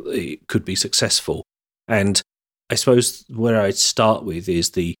we think it could be successful? And I suppose where I'd start with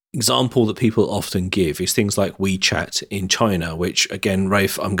is the example that people often give is things like WeChat in China, which, again,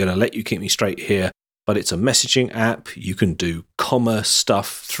 Rafe, I'm going to let you keep me straight here, but it's a messaging app. You can do commerce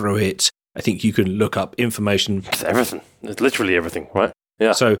stuff through it. I think you can look up information. It's everything. It's literally everything, right?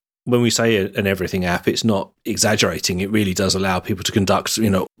 Yeah. So when we say an everything app, it's not exaggerating. It really does allow people to conduct,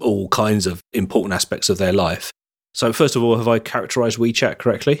 all kinds of important aspects of their life. So first of all, have I characterized WeChat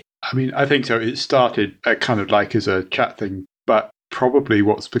correctly? I think so. It started kind of like as a chat thing, but probably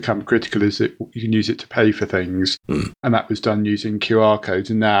what's become critical is that you can use it to pay for things. And that was done using QR codes.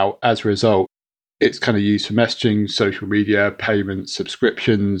 And now, as a result, it's kind of used for messaging, social media, payments,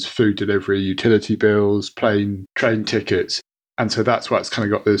 subscriptions, food delivery, utility bills, train tickets. And so that's why it's kind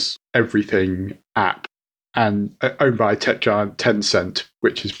of got this everything app, and owned by tech giant Tencent,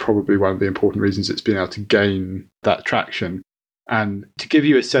 which is probably one of the important reasons it's been able to gain that traction. And to give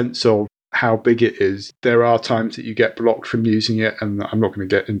you a sense of how big it is, there are times that you get blocked from using it, and I'm not going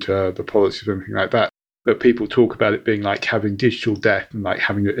to get into the policies or anything like that, but people talk about it being like having digital death and like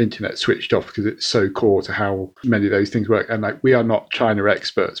having your internet switched off because it's so core to how many of those things work. And like, we are not China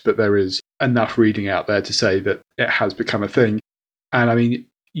experts, but there is enough reading out there to say that it has become a thing. And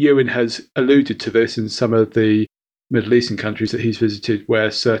Ewan has alluded to this in some of the Middle Eastern countries that he's visited,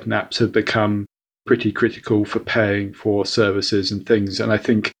 where certain apps have become pretty critical for paying for services and things. And I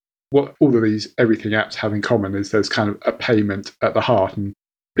think what all of these everything apps have in common is there's kind of a payment at the heart. And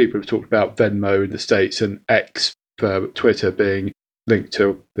people have talked about Venmo in the States and X for Twitter being linked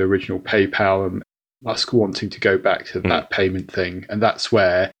to the original PayPal, and Musk wanting to go back to that payment thing. And that's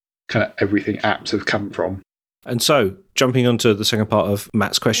where kind of everything apps have come from. And so, jumping onto the second part of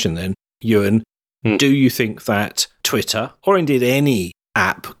Matt's question then, Ewan, do you think that Twitter, or indeed any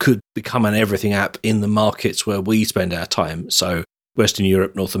app, could become an everything app in the markets where we spend our time? So Western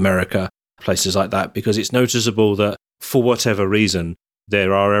Europe, North America, places like that, because it's noticeable that for whatever reason,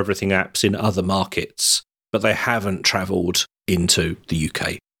 there are everything apps in other markets, but they haven't travelled into the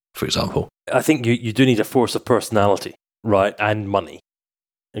UK, for example. I think you do need a force of personality, right? And money.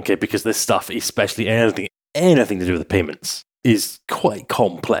 Okay, because this stuff, especially anything to do with the payments, is quite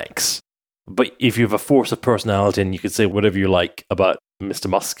complex. But if you have a force of personality and you could say whatever you like about Mr.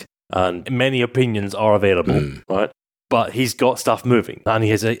 Musk, and many opinions are available, right? But he's got stuff moving and he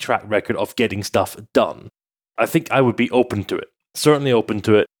has a track record of getting stuff done. I think I would be open to it, certainly open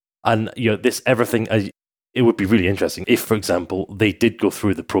to it. And this everything, it would be really interesting if, for example, they did go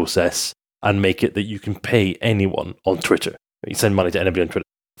through the process and make it that you can pay anyone on Twitter. You send money to anybody on Twitter,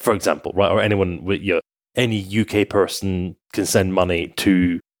 for example, right? Or anyone with any UK person can send money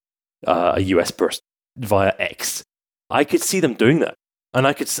to a US person via X. I could see them doing that. And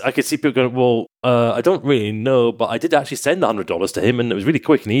I could see people going, well, I don't really know, but I did actually send $100 to him and it was really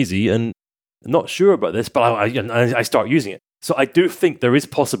quick and easy, and I'm not sure about this, but I start using it. So I do think there is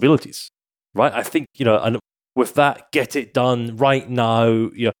possibilities, right? I think, and with that, get it done right now.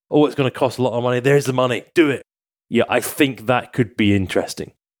 It's going to cost a lot of money. There's the money. Do it. Yeah, I think that could be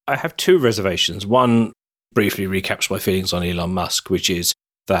interesting. I have two reservations. One briefly recaps my feelings on Elon Musk, which is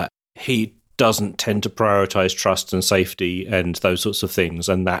that he doesn't tend to prioritize trust and safety and those sorts of things.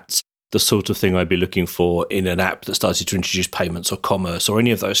 And that's the sort of thing I'd be looking for in an app that started to introduce payments or commerce or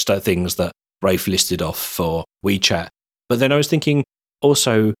any of those things that Rafe listed off for WeChat. But then I was thinking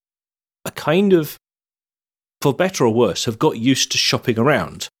also, I kind of, for better or worse, have got used to shopping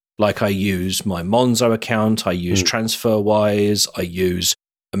around. Like I use my Monzo account, I use TransferWise, I use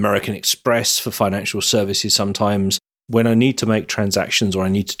American Express for financial services sometimes. When I need to make transactions or I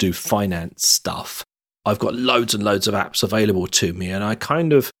need to do finance stuff, I've got loads and loads of apps available to me, and I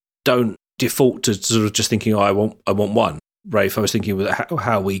kind of don't default to sort of just thinking, I want one. Rafe, I was thinking with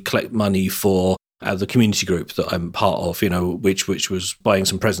how we collect money for the community group that I'm part of, which was buying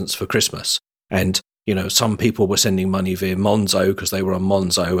some presents for Christmas. And, some people were sending money via Monzo because they were on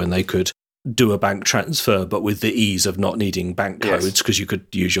Monzo and they could do a bank transfer, but with the ease of not needing bank codes because you could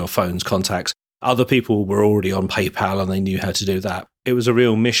use your phone's contacts. Other people were already on PayPal and they knew how to do that. It was a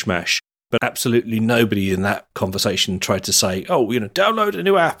real mishmash, but absolutely nobody in that conversation tried to say, download a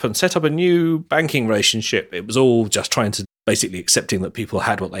new app and set up a new banking relationship. It was all just trying to basically accepting that people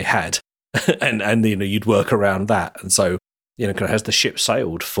had what they had and you'd work around that. And so, has the ship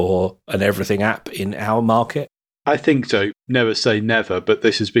sailed for an everything app in our market? I think so. Never say never, but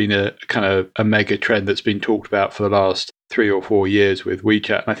this has been a kind of a mega trend that's been talked about for the last 3 or 4 years with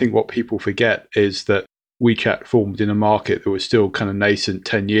WeChat. And I think what people forget is that WeChat formed in a market that was still kind of nascent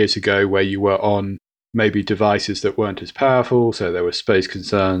 10 years ago, where you were on maybe devices that weren't as powerful. So there were space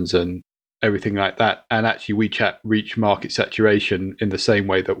concerns and everything like that. And actually WeChat reached market saturation in the same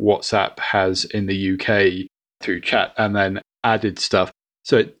way that WhatsApp has in the UK through chat, and then added stuff.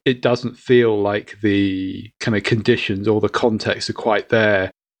 So it doesn't feel like the kind of conditions or the context are quite there,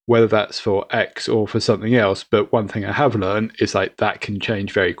 whether that's for X or for something else. But one thing I have learned is like that can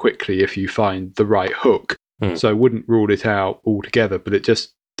change very quickly if you find the right hook. So I wouldn't rule it out altogether, but it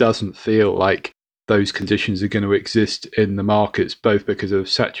just doesn't feel like those conditions are going to exist in the markets, both because of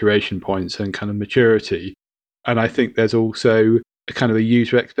saturation points and kind of maturity. And I think there's also a kind of a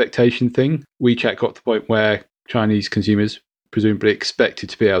user expectation thing. WeChat got to the point where Chinese consumers presumably expected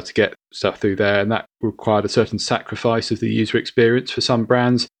to be able to get stuff through there, and that required a certain sacrifice of the user experience for some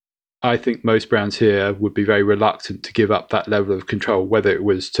brands. I think most brands here would be very reluctant to give up that level of control, whether it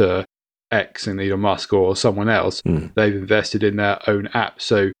was to X and Elon Musk or someone else. They've invested in their own app.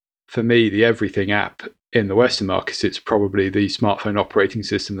 So for me, the everything app in the Western markets, it's probably the smartphone operating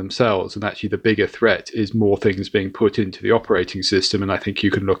system themselves. And actually the bigger threat is more things being put into the operating system. And I think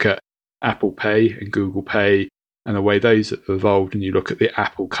you can look at Apple Pay and Google Pay and the way those have evolved, and you look at the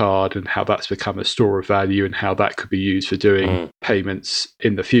Apple Card and how that's become a store of value and how that could be used for doing payments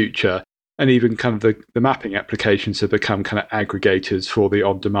in the future. And even kind of the mapping applications have become kind of aggregators for the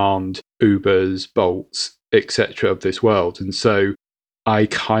on-demand Ubers, Bolts, etc. of this world. And so I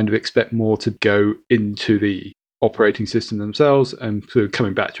kind of expect more to go into the operating system themselves. And sort of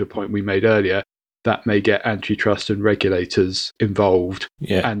coming back to a point we made earlier, that may get antitrust and regulators involved.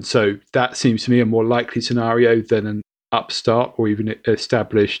 Yeah. And so that seems to me a more likely scenario than an upstart or even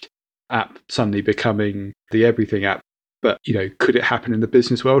established app suddenly becoming the everything app. But, could it happen in the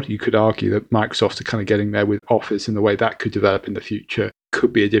business world? You could argue that Microsoft are kind of getting there with Office, and the way that could develop in the future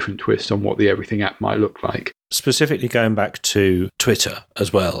could be a different twist on what the everything app might look like. Specifically going back to Twitter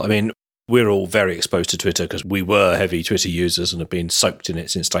as well. I mean, we're all very exposed to Twitter because we were heavy Twitter users and have been soaked in it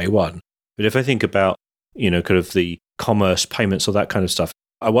since day one. But if I think about, kind of the commerce payments or that kind of stuff,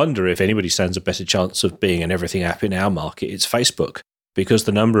 I wonder if anybody stands a better chance of being an everything app in our market. It's Facebook, because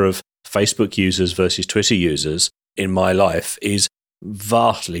the number of Facebook users versus Twitter users in my life is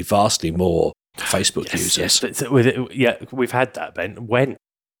vastly, vastly more Facebook users. Yes. We've had that, Ben.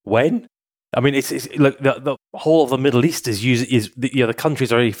 When? I mean, it's look, the whole of the Middle East the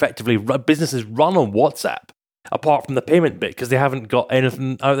countries are effectively businesses run on WhatsApp, apart from the payment bit, because they haven't got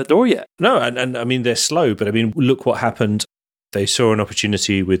anything out the door yet. No, and I mean, they're slow, but I mean, look what happened. They saw an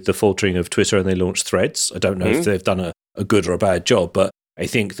opportunity with the faltering of Twitter and they launched Threads. I don't know if they've done a good or a bad job, but I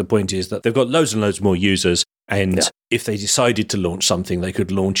think the point is that they've got loads and loads more users. And if they decided to launch something, they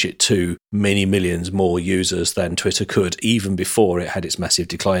could launch it to many millions more users than Twitter could, even before it had its massive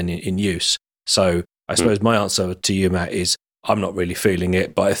decline in use. So I suppose my answer to you, Matt, is I'm not really feeling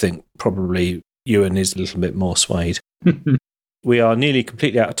it, but I think probably Ewan is a little bit more swayed. We are nearly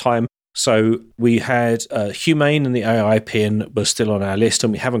completely out of time. So we had Humane and the AI pin was still on our list,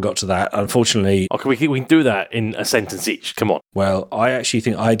 and we haven't got to that, unfortunately. Okay, we can do that in a sentence each. Come on. Well, I actually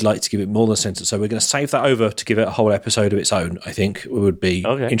think I'd like to give it more than a sentence, so we're going to save that over to give it a whole episode of its own. I think it would be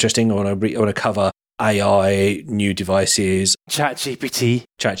interesting. I want to cover AI, new devices, ChatGPT,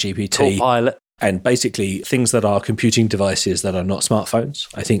 Copilot, and basically things that are computing devices that are not smartphones.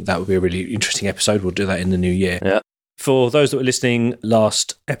 I think that would be a really interesting episode. We'll do that in the new year. Yeah. For those that were listening,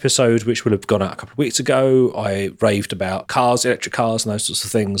 last episode, which would have gone out a couple of weeks ago, I raved about cars, electric cars and those sorts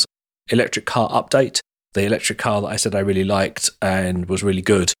of things. Electric car update. The electric car that I said I really liked and was really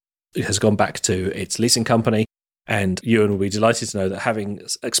good, it has gone back to its leasing company. And Ewan will be delighted to know that, having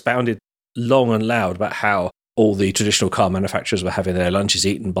expounded long and loud about how all the traditional car manufacturers were having their lunches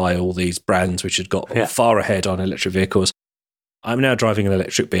eaten by all these brands which had got far ahead on electric vehicles, I'm now driving an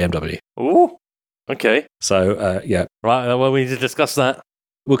electric BMW. Ooh. Okay. So, yeah. Right, well, we need to discuss that.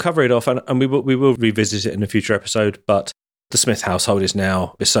 We'll cover it off, and we will revisit it in a future episode, but the Smith household is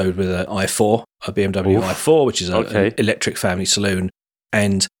now bestowed with an i4, a BMW i4, which is an electric family saloon,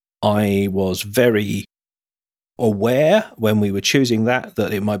 and I was very aware when we were choosing that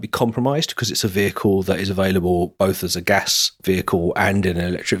it might be compromised because it's a vehicle that is available both as a gas vehicle and in an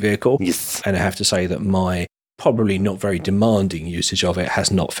electric vehicle. Yes. And I have to say that my probably not very demanding usage of it has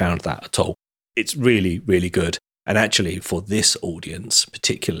not found that at all. It's really, really good. And actually, for this audience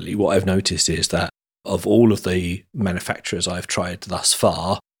particularly, what I've noticed is that of all of the manufacturers I've tried thus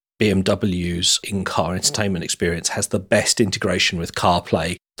far, BMW's in-car entertainment experience has the best integration with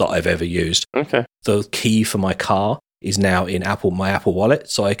CarPlay that I've ever used. Okay. The key for my car is now in my Apple Wallet,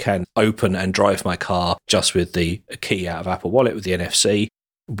 so I can open and drive my car just with the key out of Apple Wallet with the NFC.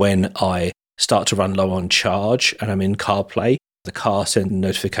 When I start to run low on charge and I'm in CarPlay, the car sends a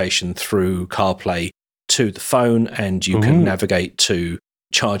notification through CarPlay to the phone, and you can navigate to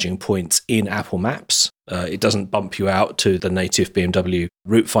charging points in Apple Maps. It doesn't bump you out to the native BMW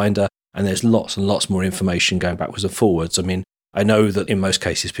route finder, and there's lots and lots more information going backwards and forwards. I mean, I know that in most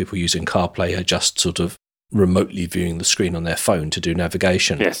cases people using CarPlay are just sort of remotely viewing the screen on their phone to do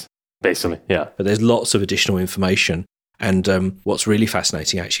navigation. Yes, basically, yeah. But there's lots of additional information. And what's really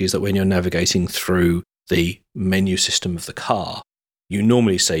fascinating actually is that when you're navigating through the menu system of the car, you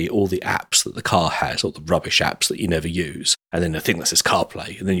normally see all the apps that the car has, all the rubbish apps that you never use, and then a thing that says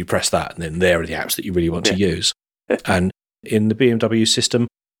CarPlay, and then you press that, and then there are the apps that you really want to use. And in the BMW system,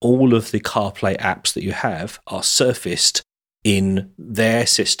 all of the CarPlay apps that you have are surfaced in their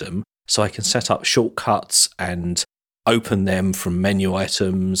system, so I can set up shortcuts and open them from menu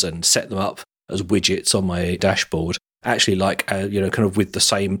items and set them up as widgets on my dashboard, actually like, kind of with the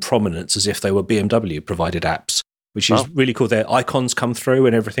same prominence as if they were BMW provided apps, which is really cool. Their icons come through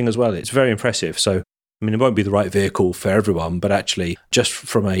and everything as well. It's very impressive. So, I mean, it won't be the right vehicle for everyone, but actually just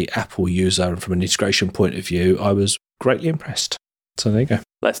from a Apple user and from an integration point of view, I was greatly impressed. So there you go.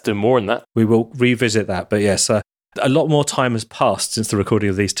 Let's do more on that. We will revisit that. But yes, a lot more time has passed since the recording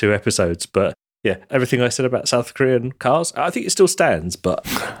of these two episodes. But yeah, everything I said about South Korean cars, I think it still stands, but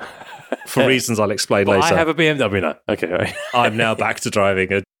for reasons I'll explain later. I have a BMW now. Okay, right. I'm now back to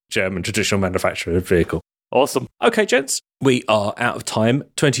driving a German traditional manufactured vehicle. Awesome. Okay, gents, we are out of time.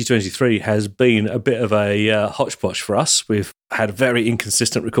 2023 has been a bit of a hodgepodge for us. We've had a very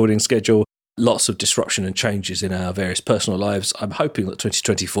inconsistent recording schedule, lots of disruption and changes in our various personal lives. I'm hoping that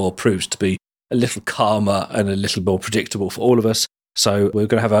 2024 proves to be a little calmer and a little more predictable for all of us. So we're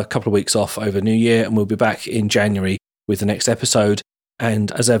going to have a couple of weeks off over New Year, and we'll be back in January with the next episode. And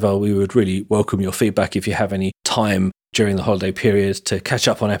as ever, we would really welcome your feedback if you have any time during the holiday period to catch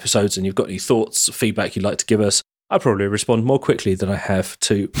up on episodes and you've got any thoughts, feedback you'd like to give us. I'll probably respond more quickly than I have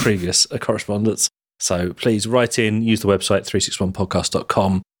to previous correspondence. So please write in, use the website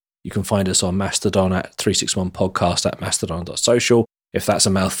 361podcast.com. You can find us on Mastodon at 361podcast at mastodon.social. If that's a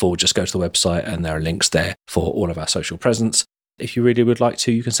mouthful, just go to the website and there are links there for all of our social presence. If you really would like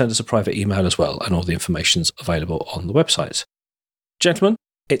to, you can send us a private email as well, and all the information's available on the website. Gentlemen,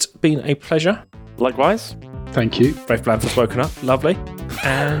 it's been a pleasure. Likewise. Thank you. Rafe Blanford's woken up. Lovely.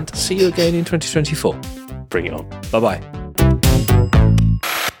 And see you again in 2024. Bring it on. Bye-bye.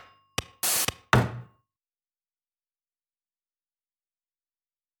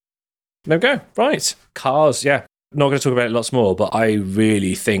 There we go. Right. Cars, yeah. Not going to talk about it lots more, but I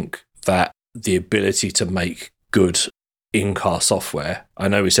really think that the ability to make good in-car software, I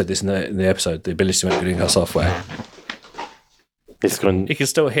know we said this in the episode, the ability to make good in-car software. He can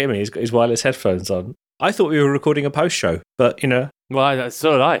still hear me. He's got his wireless headphones on. I thought we were recording a post show, but Well,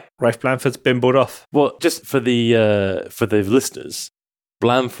 so did I. Rafe Blanford's been bought off. Well, just for the listeners,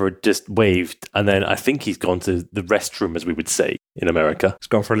 Blanford just waved, and then I think he's gone to the restroom, as we would say in America. He's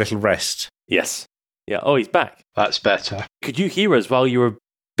gone for a little rest. Yes. Yeah. Oh, he's back. That's better. Could you hear us while you were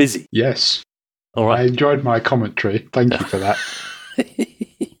busy? Yes. All right. I enjoyed my commentary. Thank you for that.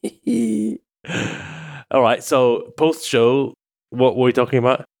 All right. So post-show, what were we talking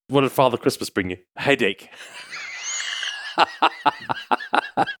about? What did Father Christmas bring you? Headache.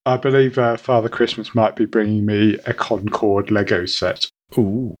 I believe Father Christmas might be bringing me a Concorde Lego set.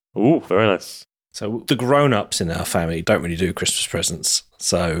 Ooh. Ooh, very nice. So the grown-ups in our family don't really do Christmas presents,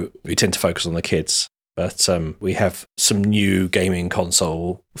 so we tend to focus on the kids. But we have some new gaming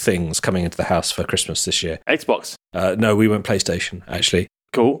console things coming into the house for Christmas this year. Xbox? No, we went PlayStation, actually.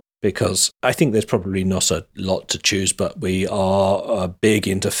 Cool. Because I think there's probably not a lot to choose, but we are big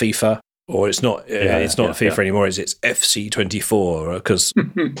into FIFA. Or it's not FIFA anymore, it's FC24, because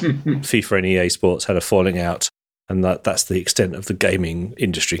FIFA and EA Sports had a falling out, and that's the extent of the gaming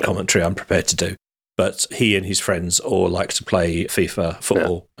industry commentary I'm prepared to do. But he and his friends all like to play FIFA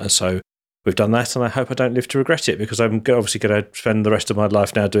football, and so we've done that, and I hope I don't live to regret it, because I'm obviously going to spend the rest of my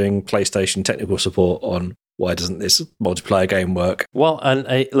life now doing PlayStation technical support on why doesn't this multiplayer game work. Well, and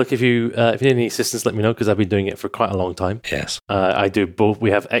look, if you need any assistance, let me know, because I've been doing it for quite a long time. Yes. I do both.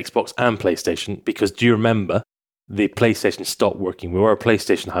 We have Xbox and PlayStation, because do you remember the PlayStation stopped working? We were a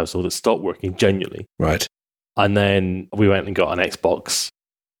PlayStation household. It stopped working, genuinely. Right. And then we went and got an Xbox.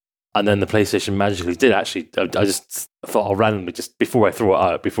 And then the PlayStation magically did actually. I just thought I'll randomly, just before I throw it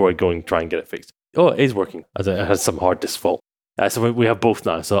out, before I go and try and get it fixed. Oh, it is working. I had some hard disk fault. So we have both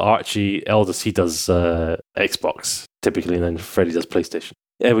now. So Archie, eldest, he does Xbox typically, and then Freddie does PlayStation.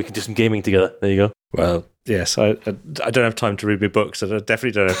 Yeah, we can do some gaming together. There you go. Well, yes, I don't have time to read my books, and I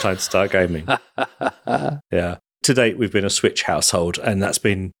definitely don't have time to start gaming. Yeah. To date, we've been a Switch household, and that's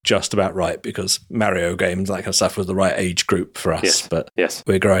been just about right, because Mario games, that kind of stuff, was the right age group for us. Yes. But yes,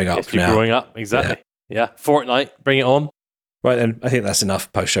 we're growing up now. You're growing up, exactly. Yeah. Fortnite, bring it on. Right then, I think that's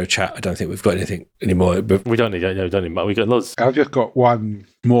enough post-show chat. I don't think we've got anything anymore. But we don't need much. We got loads. I've just got one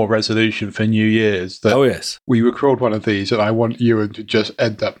more resolution for New Year's. That yes. We record one of these, and I want Ewan to just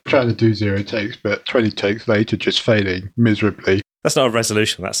end up trying to do 0 takes, but 20 takes later just failing miserably. That's not a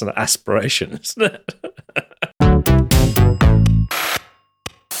resolution. That's an aspiration, isn't it?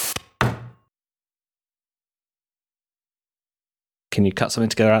 Can you cut something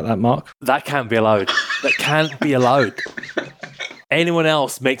together out of that, Mark? That can't be allowed. That can't be allowed. Anyone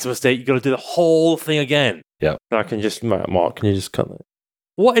else makes a mistake, you've got to do the whole thing again. Yeah. Mark, can you just cut that?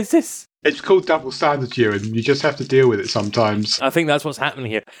 What is this? It's called double standards, Ewan. You just have to deal with it sometimes. I think that's what's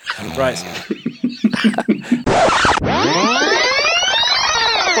happening here. Right.